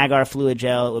going to do an agar fluid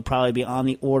gel, it would probably be on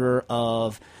the order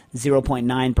of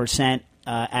 0.9%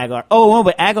 agar.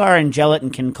 But agar and gelatin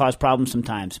can cause problems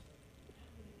sometimes.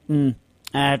 I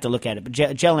have to look at it, but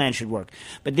Gellan should work.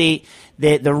 But the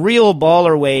real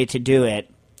baller way to do it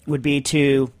would be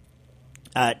to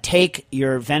take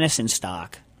your venison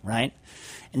stock, right,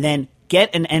 and then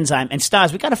get an enzyme. And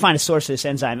Stas, we got to find a source of this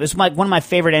enzyme. It's one of my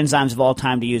favorite enzymes of all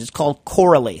time to use. It's called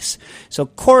correlase. So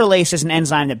correlase is an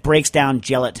enzyme that breaks down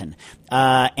gelatin.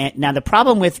 And now the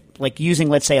problem with using,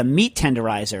 let's say, a meat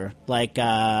tenderizer like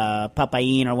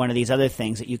Papain or one of these other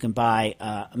things that you can buy,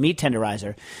 a meat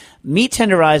tenderizer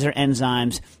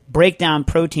enzymes break down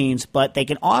proteins, but they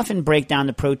can often break down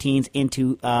the proteins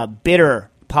into bitter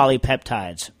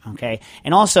polypeptides, okay?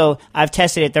 And also, I've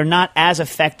tested it. They're not as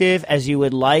effective as you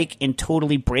would like in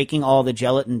totally breaking all the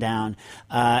gelatin down,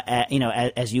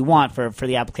 as you want for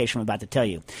the application I'm about to tell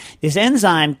you. This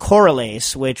enzyme,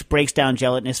 correlase, which breaks down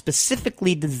gelatin, is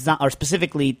specifically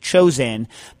chosen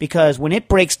because when it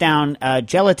breaks down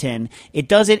gelatin, it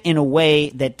does it in a way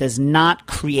that does not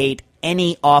create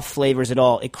any off flavors at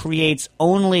all. It creates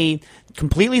only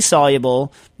completely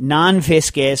soluble,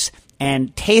 non-viscous,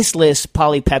 and tasteless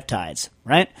polypeptides,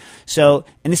 right? So,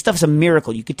 and this stuff is a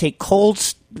miracle. You could take cold,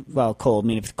 I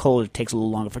mean, if it's cold, it takes a little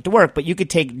longer for it to work, but you could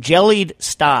take jellied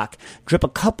stock, drip a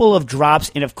couple of drops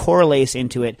of correlase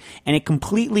into it, and it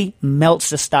completely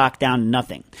melts the stock down to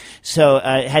nothing. So,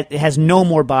 it has no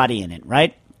more body in it,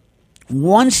 right?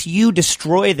 Once you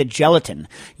destroy the gelatin,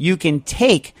 you can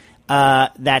take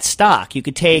that stock. You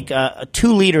could take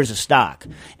 2 liters of stock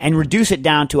and reduce it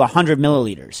down to 100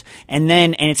 milliliters, and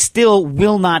it still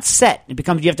will not set. It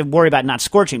becomes, you have to worry about not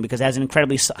scorching because it has an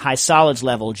incredibly high solids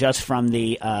level just from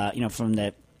the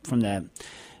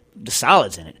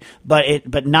solids in it,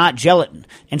 but not gelatin.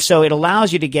 And so it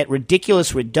allows you to get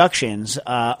ridiculous reductions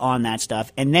on that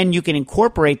stuff, and then you can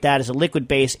incorporate that as a liquid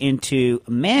base into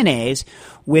mayonnaise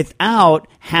without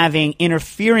having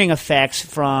interfering effects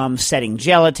from setting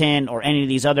gelatin or any of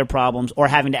these other problems, or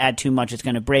having to add too much it's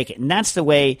going to break it. And that's the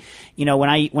way, when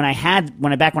I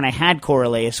had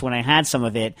Coralice, when I had some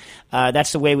of it,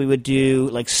 that's the way we would do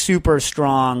like super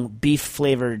strong beef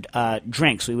flavored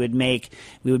drinks. We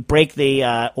would break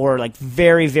the or like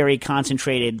very, very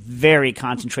concentrated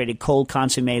cold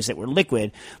consommes that were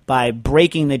liquid by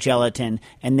breaking the gelatin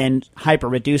and then hyper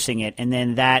reducing it, and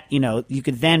then that, you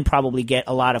could then probably get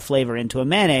a lot of flavor into a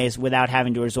mayonnaise without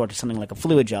having to resort to something like a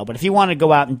fluid gel. But if you want to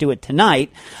go out and do it tonight,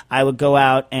 I would go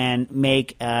out and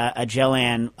make a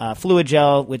Gel-An fluid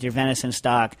gel with your venison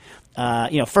stock.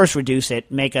 First reduce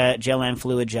it, make a Gel-An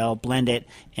fluid gel, blend it,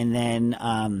 and then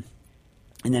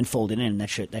fold it in. That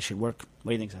should work. What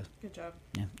do you think, Saz? Good job.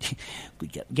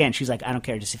 Yeah. Again, she's like, I don't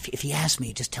care. Just if he asks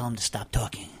me, just tell him to stop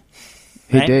talking.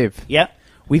 Hey, right? Dave. Yep.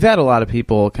 We've had a lot of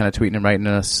people kind of tweeting and writing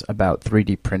us about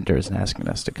 3D printers and asking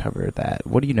us to cover that.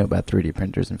 What do you know about 3D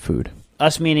printers and food?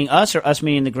 Us meaning us, or us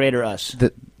meaning the greater us?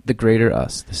 The greater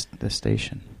us, the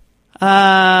station.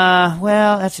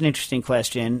 Well, that's an interesting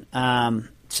question.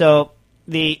 So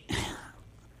the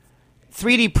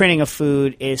 3D printing of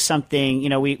food is something,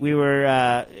 we were,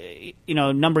 a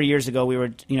number of years ago, we were,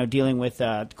 dealing with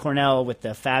Cornell with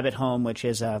the Fab at Home, which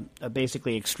is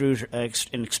basically an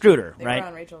extruder, They right? were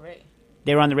on Rachel Ray.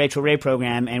 They were on the Rachel Ray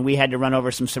program, and we had to run over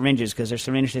some syringes because their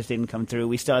syringes didn't come through.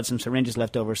 We still had some syringes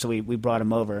left over, so we brought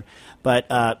them over. But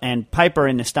and Piper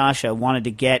and Nastasha wanted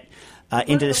to get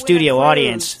into the studio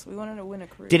audience. We wanted to win a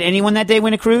cruise. Did anyone that day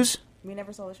win a cruise? We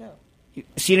never saw the show. So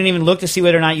you didn't even look to see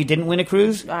whether or not you didn't win a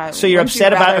cruise? So you're wouldn't you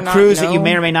upset about rather a not cruise that you know?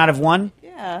 may or may not have won?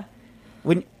 Yeah.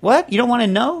 What? You don't want to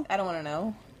know? I don't want to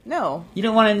know. No. You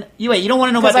don't want to. You don't want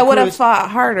to know about Because the I would have cruise.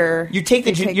 fought harder. You take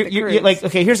the, to take the you're cruise. like,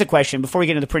 okay, here's a question before we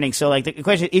get into the printing. So like the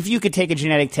question, if you could take a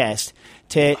genetic test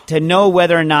to know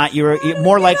whether or not you're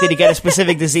more likely to get a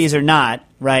specific disease or not,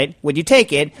 right? Would you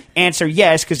take it? Answer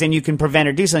yes, because then you can prevent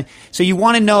or do something. So you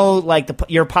want to know like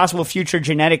your possible future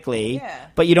genetically,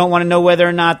 but you don't want to know whether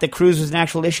or not the cruise was an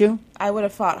actual issue? I would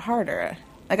have fought harder.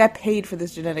 Like, I paid for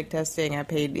this genetic testing. I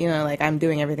paid, I'm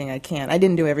doing everything I can. I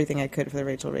didn't do everything I could for the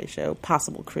Rachel Ray show,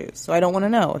 possible cruise. So I don't want to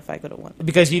know if I could have won.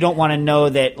 Because you don't want to know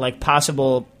that, like,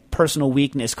 possible personal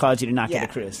weakness caused you to not get a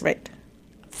cruise. Right.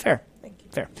 Fair. Thank you.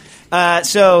 Fair.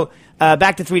 So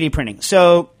back to 3D printing.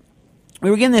 So we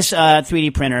were getting this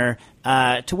 3D printer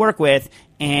to work with,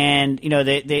 and,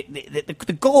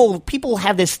 the goal, people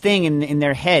have this thing in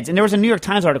their heads. And there was a New York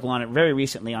Times article on it very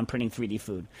recently on printing 3D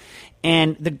food.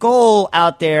 And the goal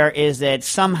out there is that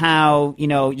somehow,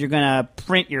 you're going to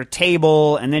print your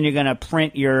table, and then you're going to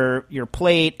print your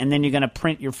plate, and then you're going to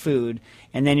print your food.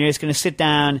 And then you're just going to sit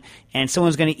down, and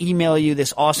someone's going to email you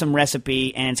this awesome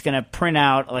recipe, and it's going to print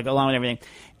out, like, along with everything.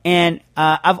 And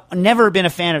I've never been a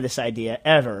fan of this idea,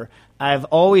 ever. I've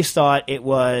always thought it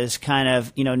was kind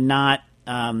of,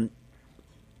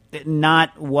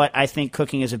 not what I think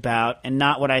cooking is about, and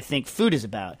not what I think food is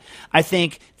about. I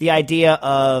think the idea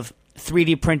of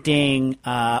 3D printing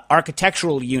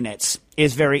architectural units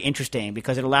is very interesting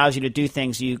because it allows you to do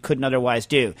things you couldn't otherwise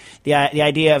do. The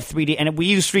idea of 3D, and we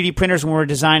use 3D printers when we're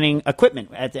designing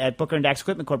equipment at Booker and Dax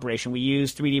Equipment Corporation. We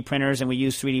use 3D printers and we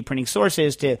use 3D printing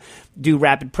sources to do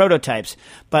rapid prototypes.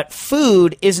 But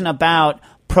food isn't about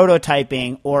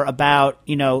prototyping or about,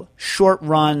 short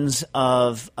runs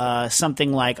of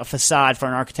something like a facade for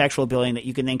an architectural building that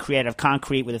you can then create out of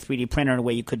concrete with a 3D printer in a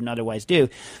way you couldn't otherwise do.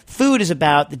 Food is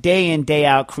about the day in, day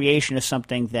out creation of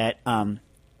something that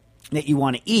you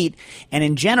want to eat. And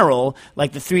in general,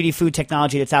 like the 3D food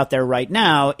technology that's out there right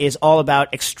now is all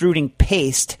about extruding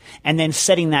paste and then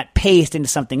setting that paste into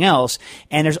something else.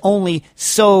 And there's only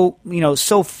so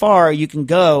far you can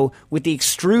go with the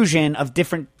extrusion of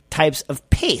different types of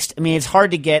paste. I mean, it's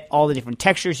hard to get all the different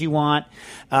textures you want,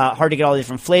 hard to get all the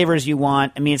different flavors you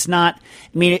want. I mean,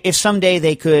 if someday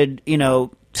they could,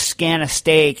 scan a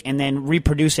steak and then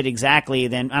reproduce it exactly,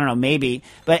 then I don't know, maybe.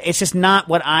 But it's just not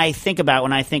what I think about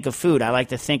when I think of food. I like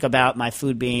to think about my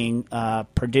food being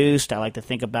produced. I like to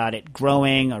think about it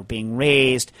growing or being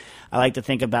raised. I like to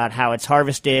think about how it's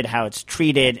harvested, how it's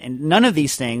treated. And none of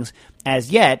these things,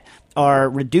 as yet, are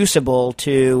reducible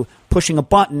to pushing a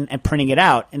button and printing it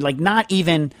out. And, like, not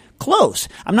even close.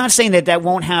 I'm not saying that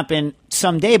won't happen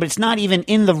someday, but it's not even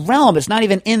in the realm. It's not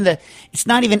even in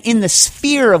the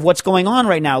sphere of what's going on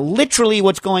right now. Literally,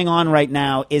 what's going on right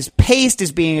now is paste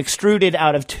is being extruded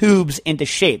out of tubes into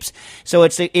shapes. So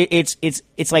it's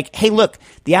like, hey, look,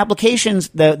 the applications,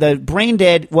 the brain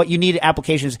dead, what you need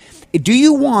applications. Do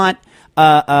you want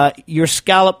your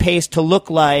scallop paste to look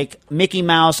like Mickey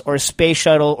Mouse or a space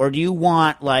shuttle, or do you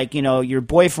want, like, your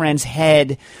boyfriend's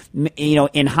head,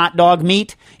 in hot dog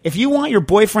meat? If you want your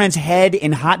boyfriend's head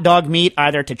in hot dog meat,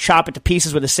 either to chop it to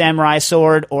pieces with a samurai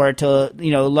sword or to,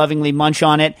 lovingly munch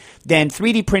on it, then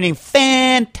 3D printing,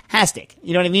 fantastic.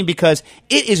 You know what I mean? Because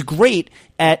it is great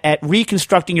at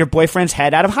reconstructing your boyfriend's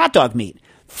head out of hot dog meat.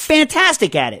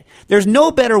 Fantastic at it. There's no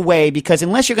better way, because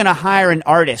unless you're going to hire an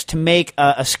artist to make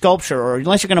a sculpture, or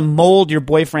unless you're going to mold your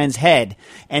boyfriend's head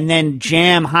and then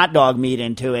jam hot dog meat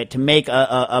into it to make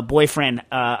a boyfriend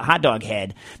hot dog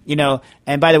head,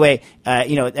 and by the way,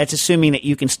 that's assuming that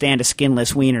you can stand a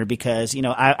skinless wiener, because,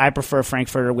 I prefer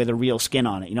Frankfurter with a real skin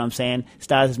on it. You know what I'm saying?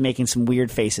 Stas is making some weird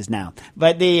faces now.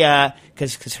 But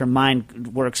because her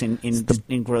mind works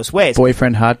in gross ways.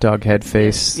 Boyfriend hot dog head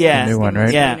face. Yeah. The new one,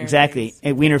 right? Yeah, exactly.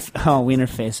 Wiener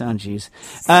face. Oh, jeez.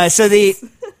 So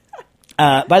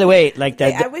by the way, like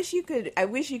that. Hey, I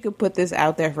wish you could put this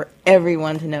out there for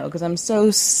everyone to know, because I'm so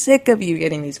sick of you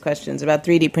getting these questions about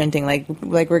 3D printing. Like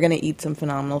we're going to eat some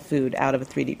phenomenal food out of a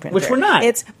 3D printer, which we're not.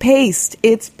 It's paste.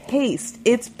 It's paste.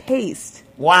 It's paste.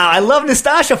 Wow, I love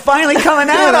Nastasha finally coming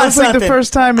out on That's something. like the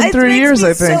first time in 3 years,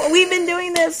 I think. So we've been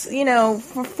doing this,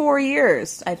 for 4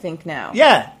 years, I think now.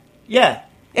 Yeah.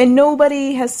 And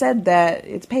nobody has said that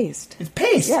it's paste. It's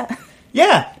paste.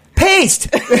 Yeah.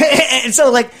 Paste. And so,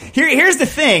 like, here's the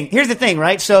thing. Here's the thing,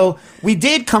 right? So we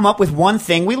did come up with one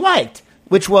thing we liked,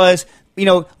 which was,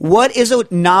 what is a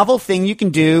novel thing you can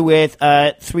do with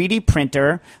a 3D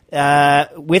printer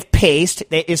with paste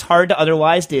that is hard to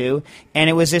otherwise do? And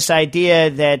it was this idea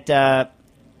that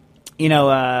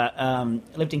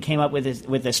Lipton came up with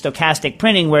a stochastic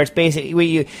printing, where it's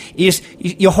basically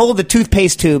you hold the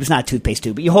toothpaste tube. It's not a toothpaste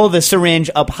tube, but you hold the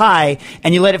syringe up high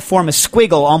and you let it form a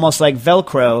squiggle, almost like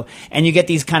Velcro, and you get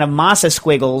these kind of masa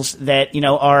squiggles that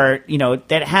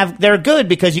they're good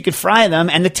because you could fry them,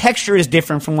 and the texture is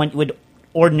different from what you would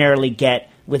ordinarily get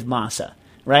with masa.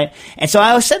 Right? And so I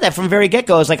always said that from the very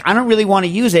get-go. I was like, I don't really want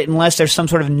to use it unless there's some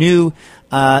sort of new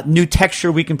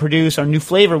texture we can produce, or new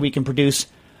flavor we can produce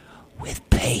with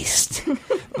paste.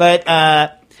 But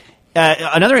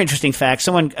another interesting fact,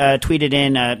 someone tweeted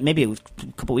in maybe a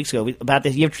couple weeks ago about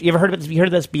this. You ever heard of it? You heard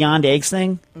of this Beyond Eggs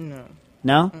thing?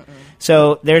 No? Mm-mm.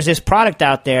 So there's this product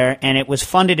out there, and it was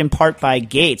funded in part by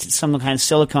Gates. It's some kind of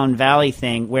Silicon Valley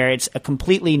thing where it's a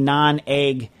completely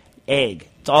non-egg egg.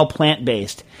 It's all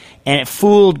plant-based. And it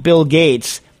fooled Bill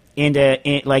Gates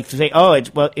to say,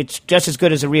 it's just as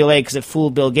good as a real egg because it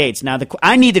fooled Bill Gates. Now,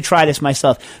 I need to try this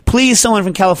myself. Please, someone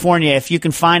from California, if you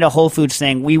can find a Whole Foods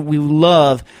thing, we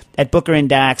love at Booker and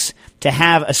Dax to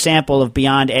have a sample of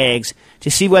Beyond Eggs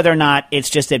to see whether or not it's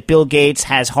just that Bill Gates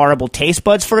has horrible taste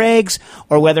buds for eggs,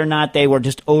 or whether or not they were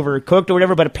just overcooked or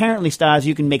whatever. But apparently, Stas,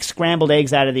 you can make scrambled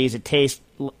eggs out of these that taste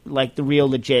like the real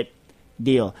legit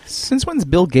deal. Since when's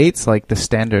Bill Gates like the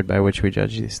standard by which we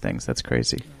judge these things? That's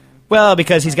crazy. Well,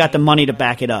 because he's got the money to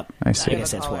back it up. I see. I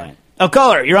guess that's why. Oh,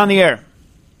 caller, you're on the air.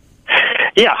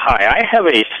 Yeah, hi. I have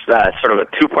a sort of a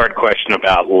two-part question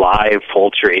about live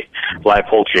poultry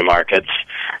markets.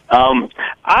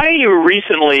 I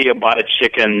recently bought a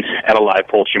chicken at a live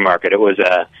poultry market. It was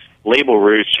a label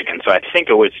rouge chicken, so I think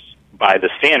it was, by the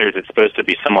standards, it's supposed to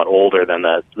be somewhat older than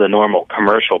the normal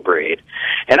commercial breed.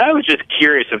 And I was just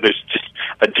curious if there's just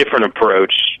a different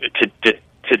approach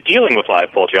to dealing with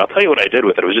live poultry. I'll tell you what I did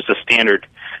with it. It was just a standard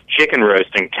chicken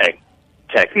roasting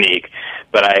technique.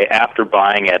 But after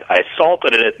buying it, I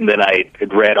salted it, and then I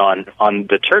read on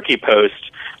the Turkey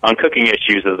Post on cooking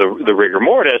issues of the rigor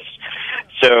mortis.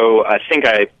 So I think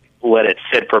I let it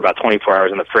sit for about 24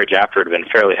 hours in the fridge after it had been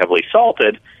fairly heavily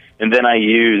salted, and then I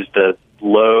used the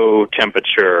low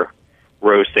temperature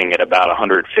roasting at about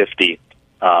 150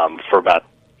 for about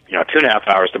 2.5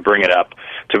 hours to bring it up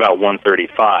to about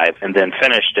 135, and then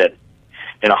finished it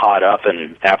in a hot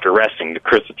oven after resting to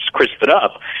crisp it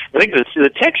up. I think the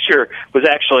texture was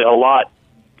actually a lot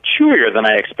chewier than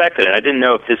I expected, and I didn't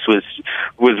know if this was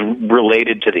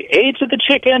related to the age of the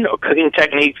chicken or cooking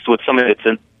techniques with something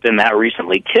that's been that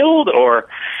recently killed, or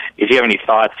if you have any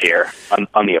thoughts here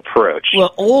on the approach.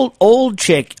 Well, old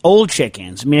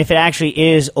chickens. I mean, if it actually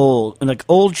is old, like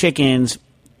old chickens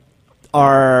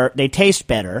they taste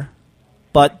better,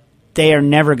 but they are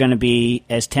never going to be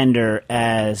as tender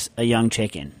as a young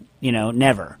chicken.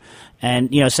 never.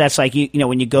 And, so that's like,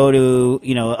 when you go to,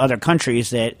 other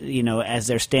countries that, as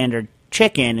their standard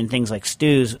chicken and things like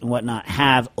stews and whatnot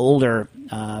have older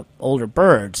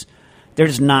birds, they're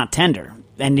just not tender.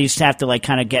 And you just have to like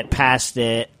kind of get past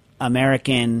the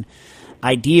American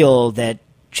ideal that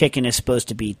chicken is supposed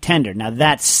to be tender. Now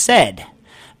that said,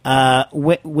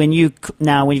 before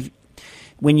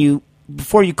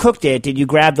you cooked it, did you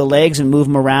grab the legs and move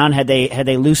them around? Had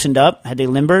they loosened up? Had they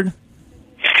limbered?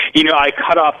 I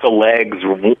cut off the legs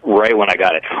right when I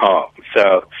got it home.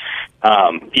 So,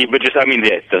 but just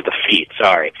the feet.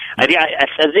 Sorry, they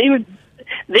didn't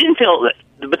feel.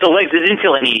 But the legs, it didn't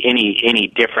feel any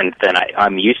different than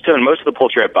I'm used to, and most of the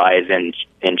poultry I buy is in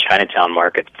Chinatown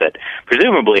markets that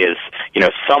presumably is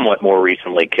somewhat more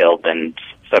recently killed than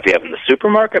stuff you have in the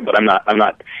supermarket. But I'm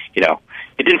not it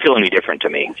didn't feel any different to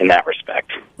me in that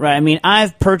respect. Right. I mean,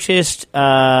 I've purchased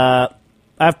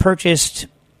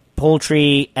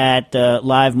poultry at the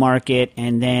live market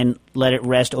and then let it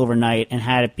rest overnight and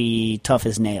had it be tough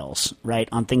as nails, right,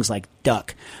 on things like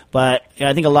duck. But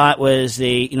I think a lot was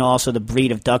also the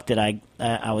breed of duck that I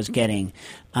was getting.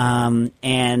 The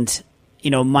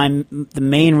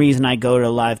main reason I go to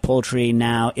live poultry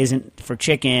now isn't for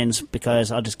chickens,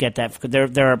 because I'll just get that.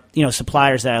 There are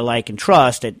suppliers that I like and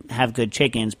trust that have good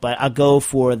chickens, but I'll go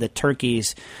for the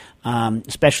turkeys.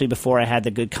 Especially before I had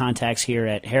the good contacts here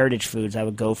at Heritage Foods, I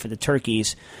would go for the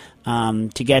turkeys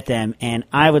to get them, and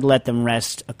I would let them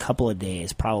rest a couple of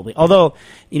days probably. Although,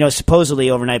 supposedly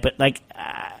overnight, but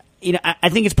I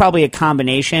think it's probably a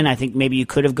combination. I think maybe you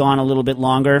could have gone a little bit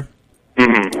longer.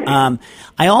 Mm-hmm.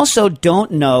 I also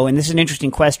don't know, and this is an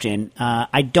interesting question,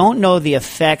 I don't know the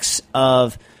effects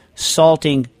of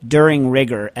salting during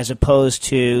rigor as opposed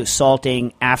to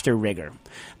salting after rigor.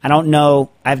 I don't know.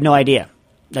 I have no idea.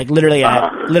 Like literally,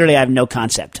 I have no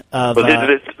concept of. Well,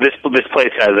 this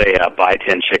place has a buy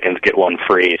 10 chickens get one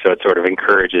free, so it sort of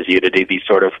encourages you to do these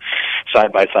sort of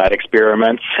side by side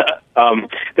experiments.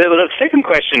 The second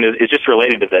question is just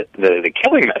related to the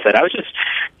killing method. I was just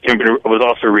was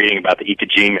also reading about the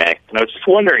Ikejime, and I was just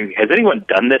wondering, has anyone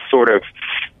done this sort of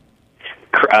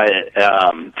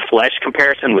flesh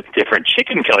comparison with different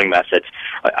chicken killing methods?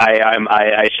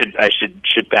 I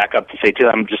should back up to say too,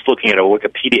 I'm just looking at a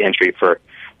Wikipedia entry for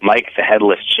Mike the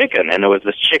Headless Chicken, and it was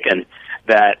this chicken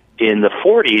that in the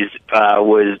 40s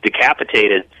was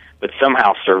decapitated but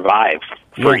somehow survived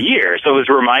for years. So it was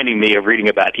reminding me of reading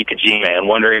about Ikejime and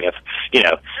wondering if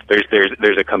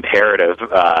there's a comparative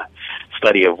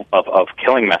study of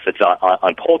killing methods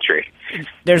on poultry.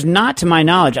 There's not, to my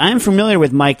knowledge. I am familiar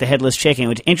with Mike the Headless Chicken,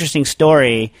 which interesting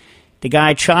story. The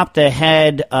guy chopped the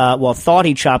head, thought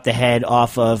he chopped the head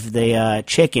off of the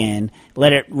chicken,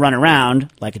 let it run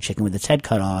around like a chicken with its head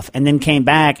cut off, and then came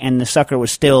back and the sucker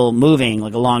was still moving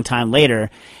like a long time later.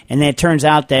 And then it turns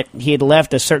out that he had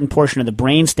left a certain portion of the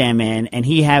brainstem in, and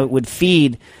he would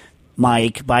feed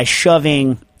Mike by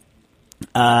shoving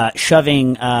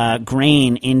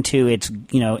grain into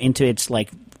its like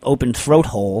open throat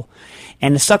hole.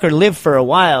 And the sucker lived for a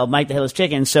while, Mike the Headless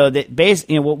Chicken. So that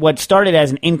what started as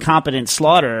an incompetent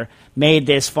slaughter made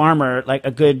this farmer like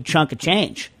a good chunk of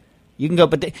change. You can go,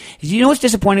 but you know what's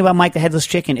disappointing about Mike the Headless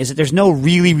Chicken is that there's no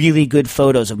really, really good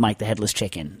photos of Mike the Headless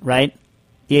Chicken, right?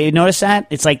 You notice that?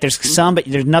 It's like there's some, but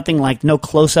there's nothing like no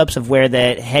close-ups of where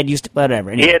the head used to, whatever.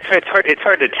 Anyway. Yeah, it's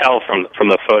hard to tell from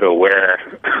the photo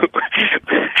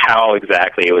how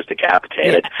exactly it was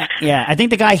decapitated. Yeah, I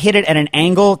think the guy hit it at an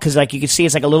angle because like you can see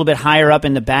it's like a little bit higher up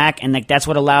in the back, and like that's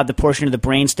what allowed the portion of the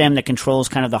brainstem that controls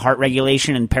kind of the heart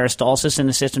regulation and peristalsis in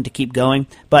the system to keep going.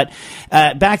 But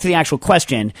back to the actual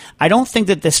question, I don't think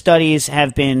that the studies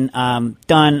have been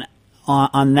done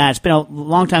on that. It's been a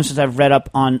long time since I've read up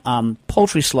on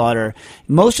poultry slaughter.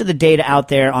 Most of the data out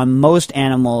there on most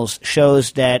animals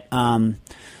shows that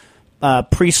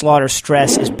pre-slaughter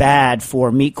stress is bad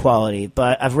for meat quality.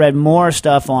 But I've read more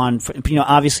stuff on,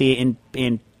 obviously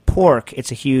in pork,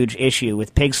 it's a huge issue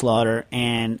with pig slaughter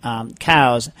and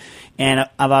cows. And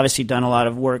I've obviously done a lot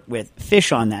of work with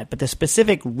fish on that. But the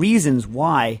specific reasons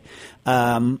why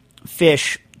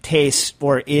fish tastes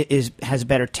or has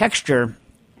better texture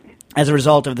as a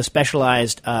result of the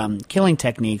specialized killing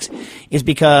techniques is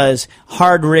because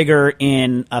hard rigor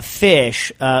in a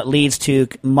fish leads to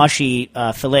mushy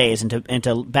fillets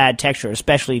into bad texture,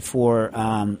 especially for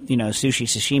sushi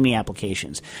sashimi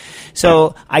applications.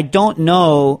 So I don't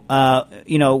know I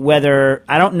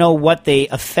don't know what the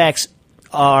effects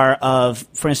are of,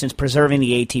 for instance, preserving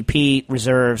the ATP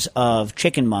reserves of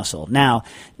chicken muscle. Now,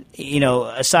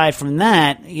 aside from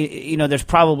that, there's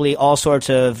probably all sorts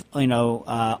of,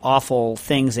 awful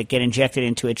things that get injected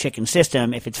into a chicken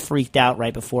system if it's freaked out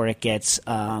right before it gets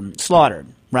slaughtered,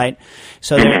 right?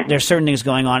 So there's certain things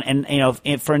going on.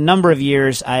 And, for a number of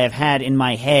years, I have had in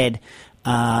my head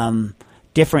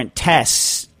different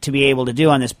tests to be able to do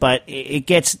on this, but it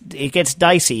gets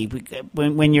dicey.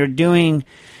 When you're doing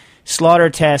slaughter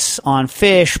tests on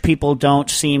fish, people don't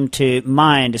seem to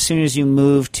mind. As soon as you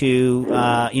move to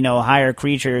higher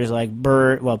creatures like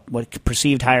what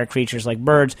perceived higher creatures like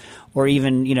birds, or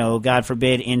even God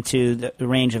forbid, into the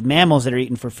range of mammals that are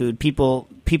eaten for food, people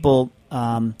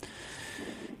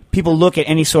look at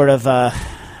any sort of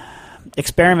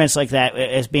experiments like that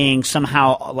as being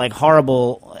somehow like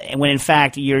horrible, when in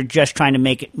fact you're just trying to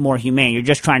make it more humane. You're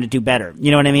just trying to do better.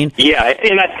 You know what I mean? Yeah,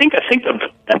 and I think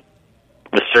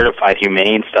the certified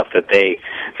humane stuff that they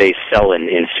sell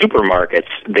in supermarkets,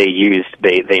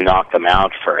 they knock them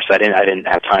out first. I didn't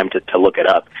have time to look it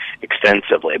up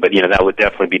extensively, but that would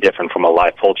definitely be different from a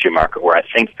live poultry market where I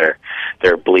think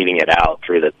they're bleeding it out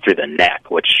through the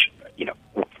neck, which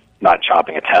not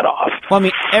chopping its head off. Well, I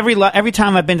mean, every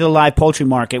time I've been to the live poultry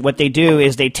market, what they do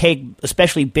is they take,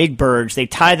 especially big birds, they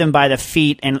tie them by the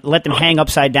feet and let them hang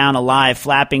upside down alive,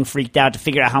 flapping, freaked out to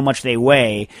figure out how much they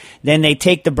weigh. Then they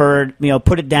take the bird,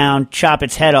 put it down, chop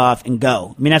its head off, and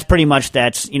go. I mean, that's pretty much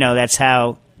that's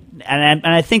how, and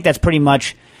I think that's pretty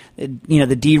much the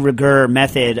de rigueur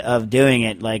method of doing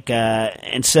it.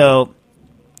 And so,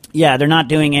 yeah, they're not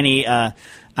doing any.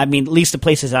 At least the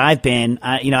places I've been,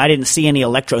 I didn't see any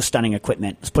electro-stunning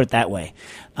equipment. Let's put it that way.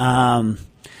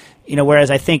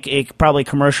 Whereas I think probably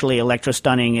commercially,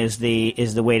 electro-stunning is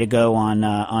the way to go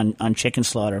on chicken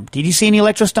slaughter. Did you see any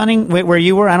electro-stunning where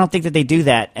you were? I don't think that they do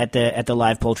that at the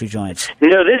live poultry joints.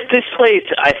 No, this place,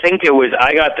 I think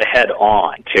I got the head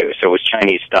on too, so it was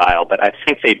Chinese style. But I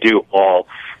think they do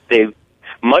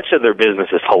much of their business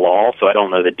is halal, so I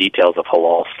don't know the details of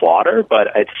halal slaughter,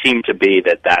 but it seemed to be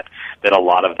that a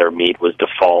lot of their meat was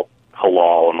default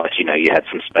halal, unless you had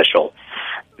some special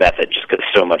method, just because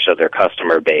so much of their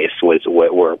customer base were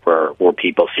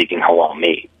people seeking halal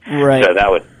meat. Right.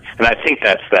 So and I think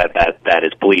that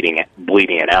is bleeding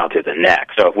it out to the neck.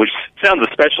 So, which sounds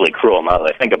especially cruel now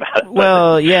that I think about it.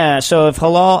 Well, yeah. So if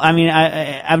halal,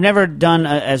 I've never done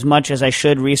as much as I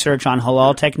should research on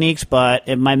halal techniques, but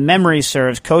if my memory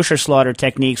serves, kosher slaughter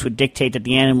techniques would dictate that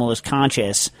the animal is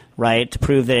conscious, right, to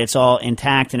prove that it's all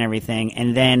intact and everything,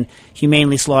 and then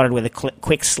humanely slaughtered with a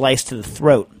quick slice to the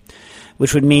throat,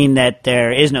 which would mean that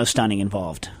there is no stunning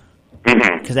involved,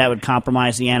 because that would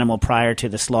compromise the animal prior to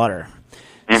the slaughter.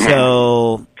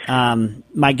 So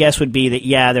my guess would be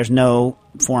that, there's no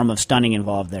form of stunning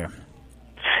involved there.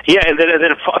 Yeah, and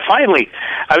then finally,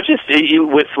 I was just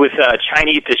with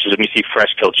Chinese dishes. When you see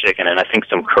fresh killed chicken, and I think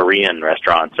some Korean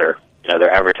restaurants are, they're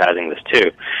advertising this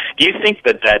too. Do you think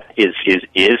that is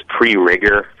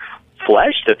pre-rigor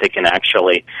flesh that they can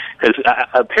actually? Because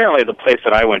apparently the place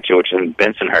that I went to, which is in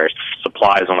Bensonhurst,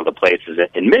 Supply is one of the places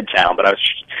in Midtown. But I was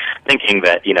thinking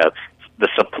that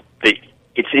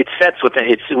it sets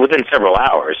within several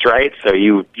hours, right? So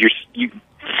you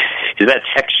is that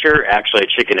texture actually a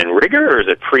chicken in rigor, or is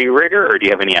it pre-rigor, or do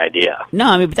you have any idea?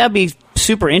 No, that'd be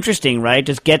super interesting, right?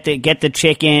 Just get the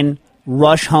chicken,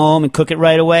 rush home, and cook it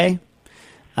right away.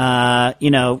 The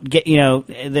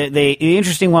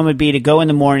interesting one would be to go in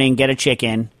the morning, get a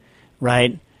chicken,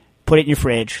 right? Put it in your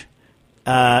fridge.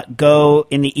 Go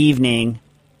in the evening,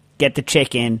 get the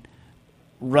chicken,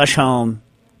 rush home.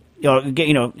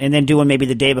 And then do one maybe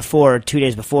the day before or 2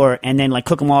 days before, and then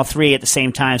cook them all three at the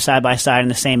same time, side by side in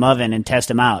the same oven, and test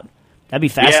them out. That'd be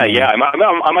fascinating. Yeah,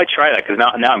 I might try that, because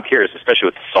now I'm curious, especially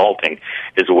with salting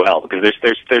as well, because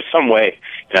there's some way.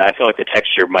 I feel like the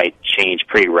texture might change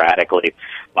pretty radically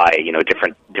by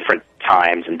different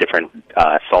times and different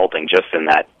salting, just in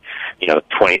that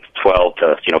 12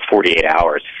 to 48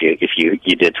 hours if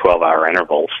you did 12-hour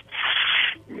intervals.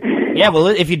 Yeah, well,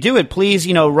 if you do it, please,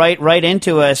 write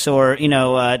into us, or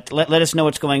let us know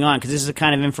what's going on, because this is the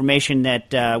kind of information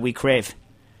that we crave.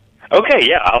 Okay,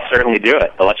 yeah, I'll certainly do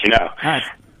it. I'll let you know. All right,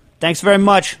 thanks very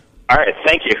much. All right,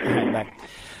 thank you. Bye.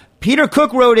 Peter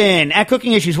Cook wrote in, at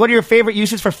Cooking Issues, what are your favorite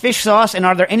uses for fish sauce, and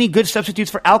are there any good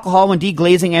substitutes for alcohol when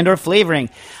deglazing and or flavoring?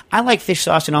 I like fish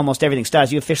sauce in almost everything.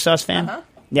 Stas, you a fish sauce fan? Uh-huh.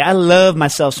 Yeah, I love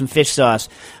myself some fish sauce.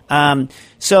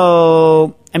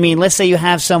 So, let's say you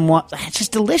have someone, it's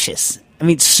just delicious.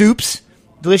 Soups,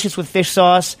 delicious with fish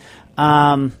sauce.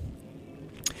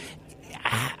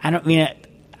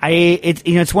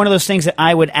 It's one of those things that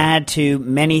I would add to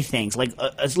many things. Like,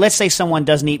 let's say someone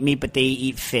doesn't eat meat, but they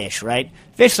eat fish, right?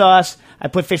 Fish sauce. I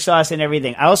put fish sauce in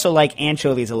everything. I also like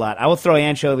anchovies a lot. I will throw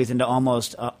anchovies into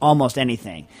almost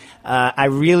anything. I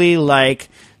really like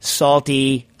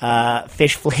salty,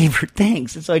 fish flavored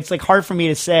things. And so it's like hard for me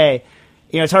to say.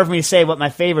 It's hard for me to say what my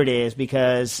favorite is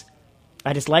because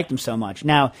I just like them so much.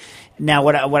 Now,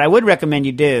 what I would recommend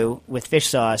you do with fish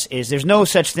sauce is there's no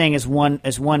such thing as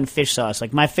one fish sauce.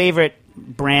 Like my favorite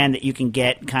brand that you can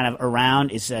get kind of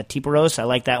around is Tiparos. I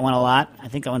like that one a lot. I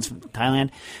think that one's from Thailand.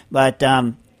 But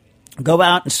go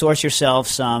out and source yourself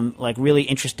some like really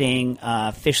interesting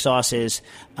fish sauces,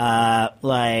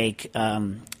 like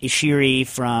Ishiri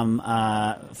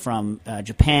from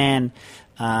Japan.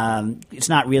 It's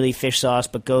not really fish sauce,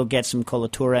 but go get some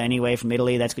colatura anyway from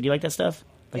Italy. That's good. You like that stuff?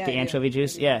 Like the anchovy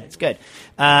juice? Yeah, it's good.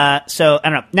 So, I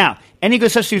don't know. Now, any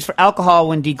good substitutes for alcohol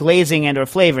when deglazing and or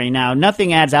flavoring? Now,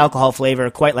 nothing adds alcohol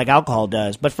flavor quite like alcohol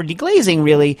does. But for deglazing,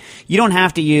 really, you don't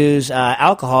have to use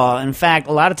alcohol. In fact,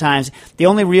 a lot of times, the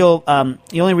only real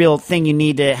thing you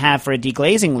need to have for a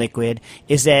deglazing liquid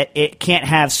is that it can't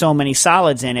have so many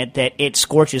solids in it that it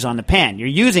scorches on the pan. You're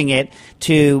using it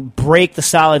to break the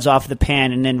solids off the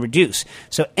pan and then reduce.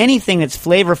 So anything that's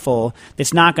flavorful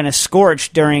that's not going to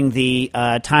scorch during the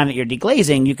time that you're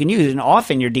deglazing, you can use. And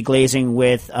often you're deglazing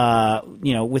with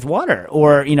with water,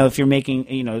 or if you're making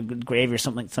gravy or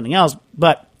something else.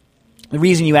 But the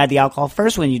reason you add the alcohol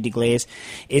first when you deglaze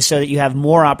is so that you have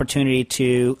more opportunity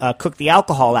to cook the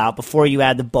alcohol out before you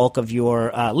add the bulk of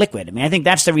your liquid. I mean, I think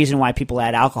that's the reason why people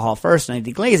add alcohol first in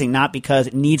deglazing, not because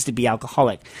it needs to be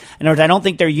alcoholic. In other words, I don't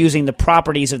think they're using the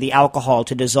properties of the alcohol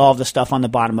to dissolve the stuff on the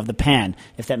bottom of the pan,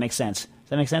 if that makes sense. Does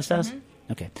that make sense to us?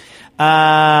 Okay.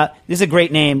 This is a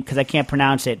great name because I can't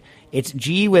pronounce it. It's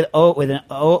G with an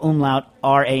O umlaut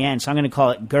R-A-N. So I'm going to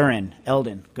call it Gurin.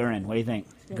 Eldon. Gurin. What do you think?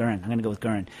 Yeah. Gurin. I'm going to go with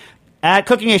Gurin.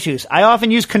 Cooking issues. I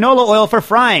often use canola oil for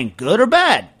frying. Good or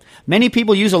bad? Many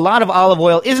people use a lot of olive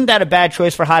oil. Isn't that a bad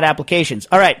choice for hot applications?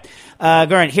 All right,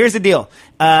 Gurin, here's the deal.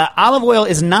 Olive oil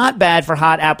is not bad for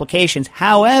hot applications.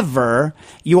 However,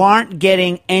 you aren't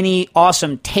getting any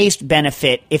awesome taste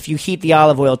benefit if you heat the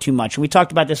olive oil too much. And we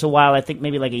talked about this a while, I think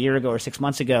maybe like a year ago or 6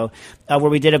 months ago, where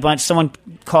we did a bunch. Someone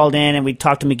called in and we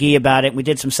talked to McGee about it. We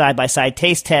did some side-by-side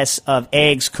taste tests of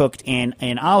eggs cooked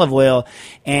in olive oil.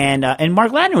 And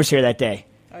Mark Ladner was here that day.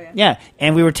 Oh, yeah? Yeah,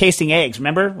 and we were tasting eggs.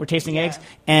 Remember? We're tasting eggs.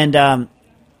 And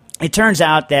it turns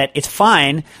out that it's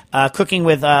fine. Cooking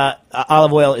with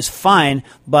olive oil is fine,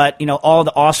 but all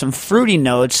the awesome fruity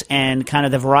notes and kind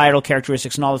of the varietal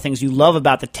characteristics and all the things you love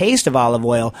about the taste of olive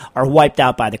oil are wiped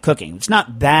out by the cooking. It's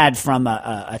not bad from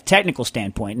a technical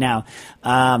standpoint. Now,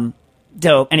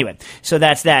 so anyway, so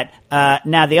that's that.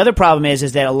 Now the other problem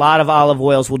is that a lot of olive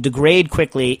oils will degrade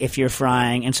quickly if you're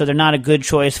frying, and so they're not a good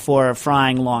choice for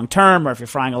frying long term, or if you're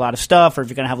frying a lot of stuff, or if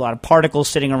you're going to have a lot of particles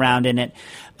sitting around in it,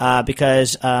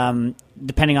 because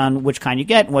depending on which kind you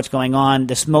get and what's going on,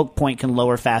 the smoke point can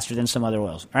lower faster than some other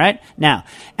oils. All right. Now,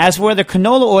 as for whether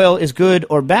canola oil is good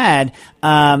or bad,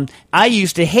 I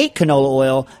used to hate canola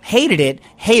oil, hated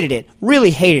it, really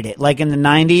hated it. Like in the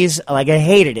 90s, like I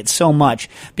hated it so much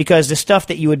because the stuff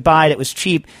that you would buy that was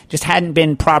cheap just hadn't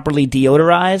been properly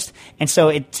deodorized, and so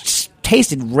it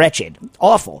tasted wretched,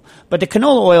 awful. But the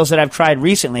canola oils that I've tried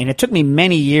recently, and it took me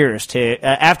many years to,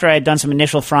 after I had done some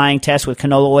initial frying tests with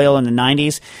canola oil in the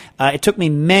 90s, it took me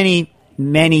many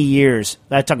years.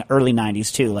 I'm talking early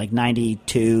 90s too, like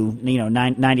 92,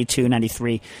 92,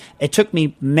 93. It took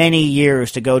me many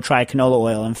years to go try canola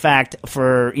oil. In fact,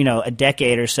 for, a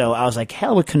decade or so, I was like,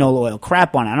 hell with canola oil,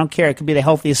 crap on it. I don't care. It could be the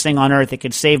healthiest thing on earth. It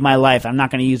could save my life. I'm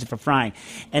not going to use it for frying.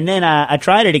 And then I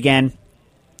tried it again,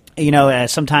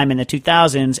 sometime in the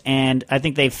 2000s, and I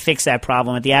think they fixed that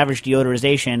problem. The average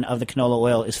deodorization of the canola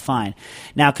oil is fine.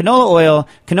 Now,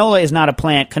 canola is not a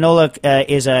plant. Canola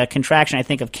is a contraction, I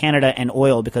think, of Canada and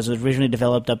oil, because it was originally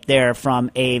developed up there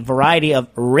from a variety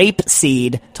of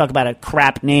rapeseed. Talk about a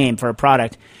crap name for a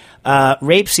product.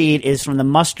 Rapeseed is from the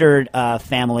mustard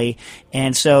family,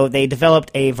 and so they developed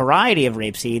a variety of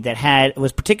rapeseed that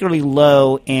was particularly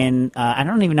low in I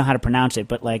don't even know how to pronounce it,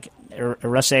 but like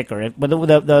erucic, or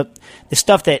the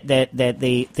stuff that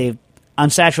the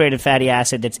unsaturated fatty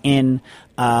acid that's in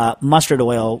mustard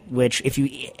oil, which if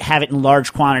you have it in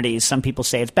large quantities, some people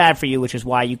say it's bad for you, which is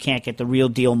why you can't get the real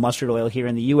deal mustard oil here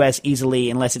in the U.S. easily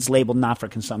unless it's labeled not for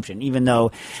consumption, even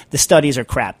though the studies are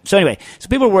crap. So anyway, so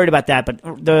people are worried about that, but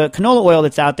the canola oil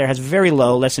that's out there has very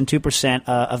low, less than 2%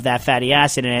 of that fatty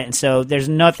acid in it, and so there's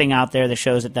nothing out there that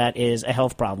shows that is a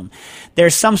health problem.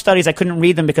 There's some studies, I couldn't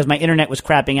read them because my internet was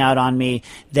crapping out on me,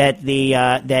 that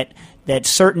that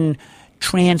certain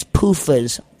trans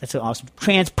PUFAs That's awesome.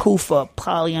 Trans-PUFA,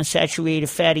 polyunsaturated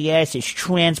fatty acids.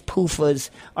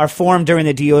 Trans-PUFAs are formed during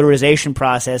the deodorization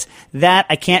process. That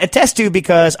I can't attest to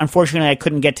because, unfortunately, I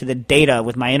couldn't get to the data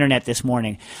with my internet this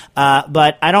morning.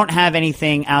 But I don't have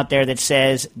anything out there that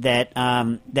says that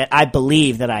that I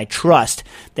believe, that I trust,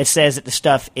 that says that the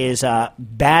stuff is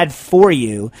bad for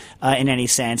you in any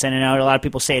sense. And I know a lot of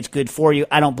people say it's good for you.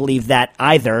 I don't believe that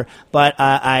either. But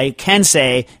I can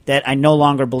say that I no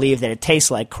longer believe that it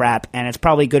tastes like crap, and it's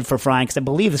probably good for frying because I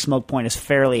believe the smoke point is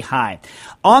fairly high.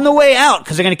 On the way out,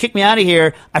 because they're going to kick me out of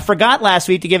here, I forgot last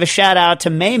week to give a shout out to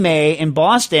May May in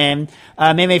Boston,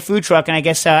 May May Food Truck, and I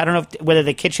guess I don't know whether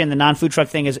the kitchen, the non-food truck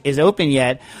thing is open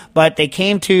yet, but they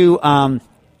came to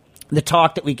the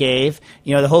talk that we gave.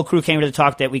 The whole crew came to the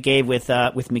talk that we gave with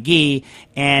McGee,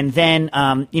 and then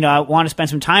I want to spend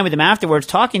some time with them afterwards,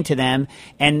 talking to them,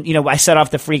 and I set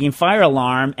off the freaking fire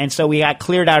alarm, and so we got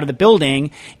cleared out of the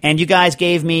building, and you guys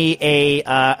gave me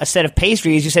a set of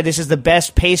pastries. You said this is the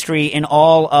best pastry in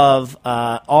all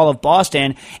of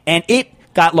Boston, and it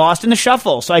got lost in the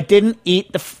shuffle, so I didn't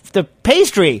eat the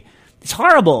pastry. It's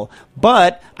horrible.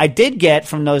 But I did get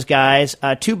from those guys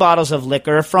 2 bottles of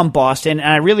liquor from Boston, and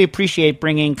I really appreciate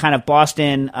bringing kind of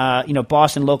Boston,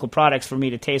 Boston local products for me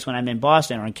to taste when I'm in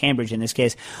Boston, or in Cambridge in this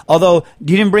case. Although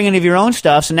you didn't bring any of your own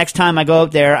stuff, so next time I go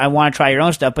up there, I want to try your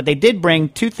own stuff. But they did bring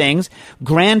 2 things: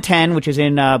 Grand 10, which is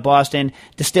in Boston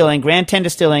Distilling, Grand 10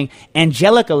 Distilling,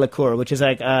 Angelica liqueur, which is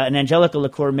like an Angelica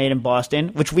liqueur made in Boston,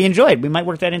 which we enjoyed. We might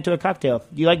work that into a cocktail.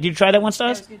 Did you try that one,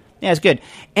 Stas? Yeah, it's good.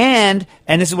 And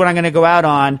this is what I'm going to go out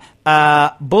on.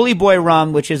 Bully Boy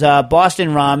rum, which is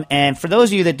Boston rum, and for those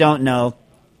of you that don't know,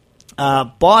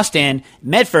 Boston,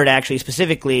 Medford actually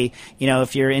specifically,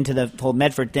 if you're into the whole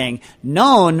Medford thing,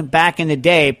 known back in the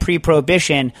day,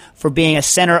 pre-Prohibition, for being a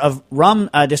center of rum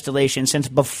distillation since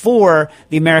before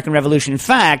the American Revolution. In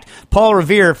fact, Paul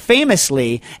Revere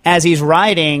famously, as he's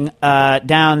riding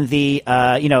down the,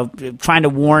 trying to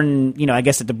warn, I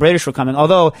guess that the British were coming,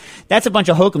 although that's a bunch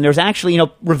of hokum. There's actually,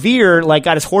 Revere,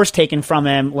 got his horse taken from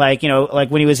him, like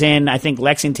when he was in, I think,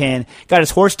 Lexington, got his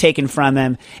horse taken from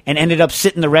him and ended up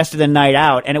sitting the rest of the night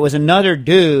out, and it was another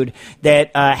dude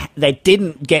that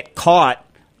didn't get caught,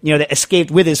 that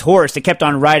escaped with his horse, that kept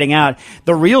on riding out.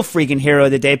 The real freaking hero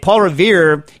of the day, Paul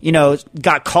Revere,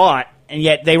 got caught, and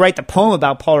yet they write the poem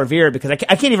about Paul Revere because I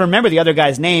can't even remember the other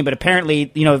guy's name, but apparently,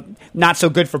 not so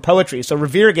good for poetry. So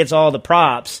Revere gets all the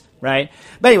props, right?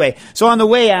 But anyway, so on the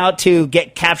way out to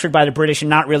get captured by the British and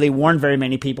not really warn very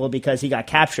many people because he got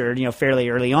captured, fairly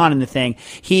early on in the thing,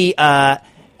 he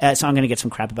so I'm going to get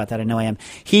some crap about that. I know I am.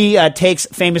 He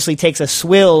famously takes a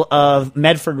swill of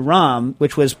Medford rum,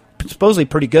 which was supposedly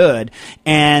pretty good,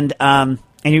 and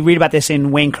you read about this in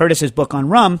Wayne Curtis's book on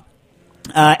rum.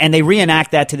 And they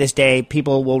reenact that to this day.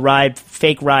 People will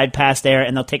fake ride past there,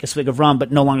 and they'll take a swig of rum,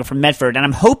 but no longer from Medford. And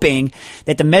I'm hoping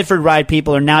that the Medford ride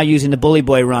people are now using the Bully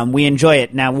Boy rum. We enjoy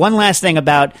it. Now, one last thing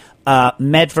about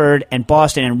Medford and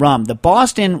Boston and rum. The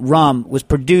Boston rum was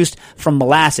produced from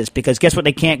molasses because guess what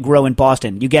they can't grow in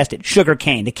Boston? You guessed it, sugar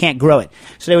cane. They can't grow it.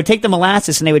 So they would take the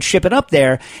molasses and they would ship it up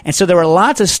there. And so there were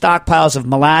lots of stockpiles of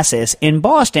molasses in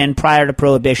Boston prior to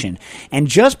Prohibition. And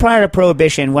just prior to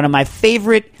Prohibition, one of my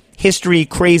favorite history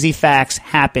crazy facts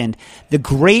happened. The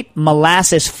Great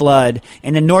Molasses Flood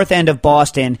in the north end of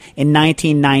Boston in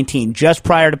 1919, just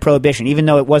prior to Prohibition, even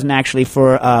though it wasn't actually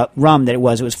for rum that it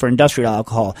was for industrial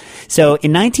alcohol. So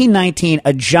in 1919,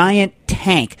 a giant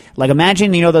tank, like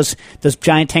imagine, those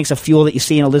giant tanks of fuel that you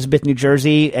see in Elizabeth, New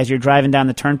Jersey as you're driving down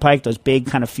the turnpike, those big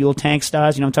kind of fuel tank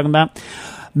stars, you know what I'm talking about?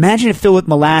 Imagine it filled with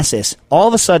molasses. All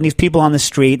of a sudden, these people on the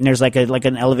street, and there's like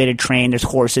an elevated train, there's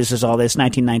horses, there's all this,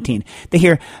 1919. They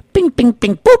hear bing, bing,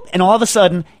 bing, boop, and all of a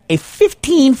sudden, a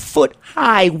 15-foot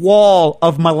high wall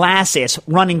of molasses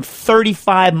running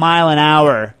 35 mile an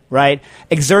hour, right?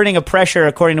 Exerting a pressure,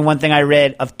 according to one thing I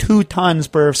read, of 2 tons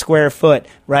per square foot,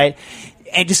 right?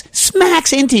 And just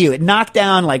smacks into you. It knocked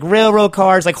down like railroad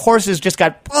cars, like horses just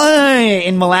got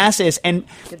in molasses, and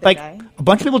like a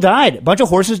bunch of people died. A bunch of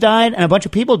horses died, and a bunch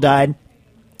of people died.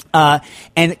 And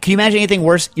can you imagine anything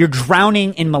worse? You're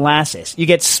drowning in molasses. You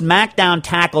get smacked down,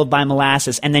 tackled by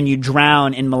molasses, and then you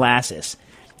drown in molasses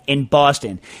in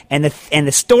Boston. And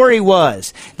the story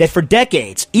was that for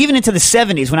decades, even into the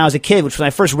 70s when I was a kid, which when I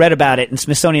first read about it in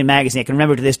Smithsonian Magazine, I can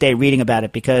remember to this day reading about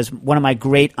it because one of my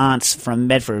great aunts from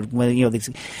Medford,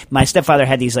 my stepfather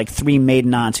had these like 3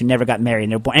 maiden aunts who never got married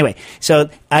and they were born. Anyway, so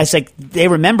I was like, they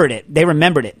remembered it.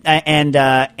 And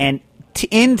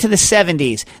into the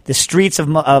 70s, the streets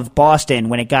of Boston,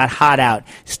 when it got hot out,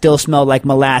 still smelled like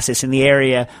molasses in the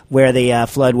area where the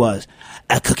flood was.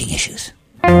 Cooking issues.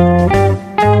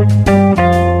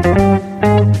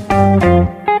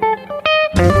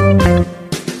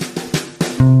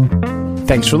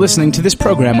 Thanks for listening to this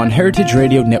program on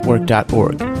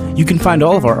heritageradionetwork.org. You can find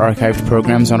all of our archived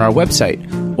programs on our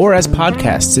website or as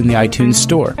podcasts in the iTunes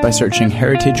Store by searching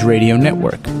Heritage Radio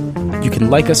Network. You can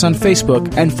like us on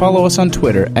Facebook and follow us on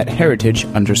Twitter at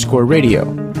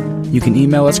heritage_radio. You can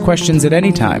email us questions at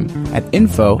any time at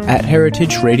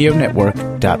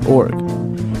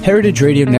info@heritageradionetwork.org. Heritage Radio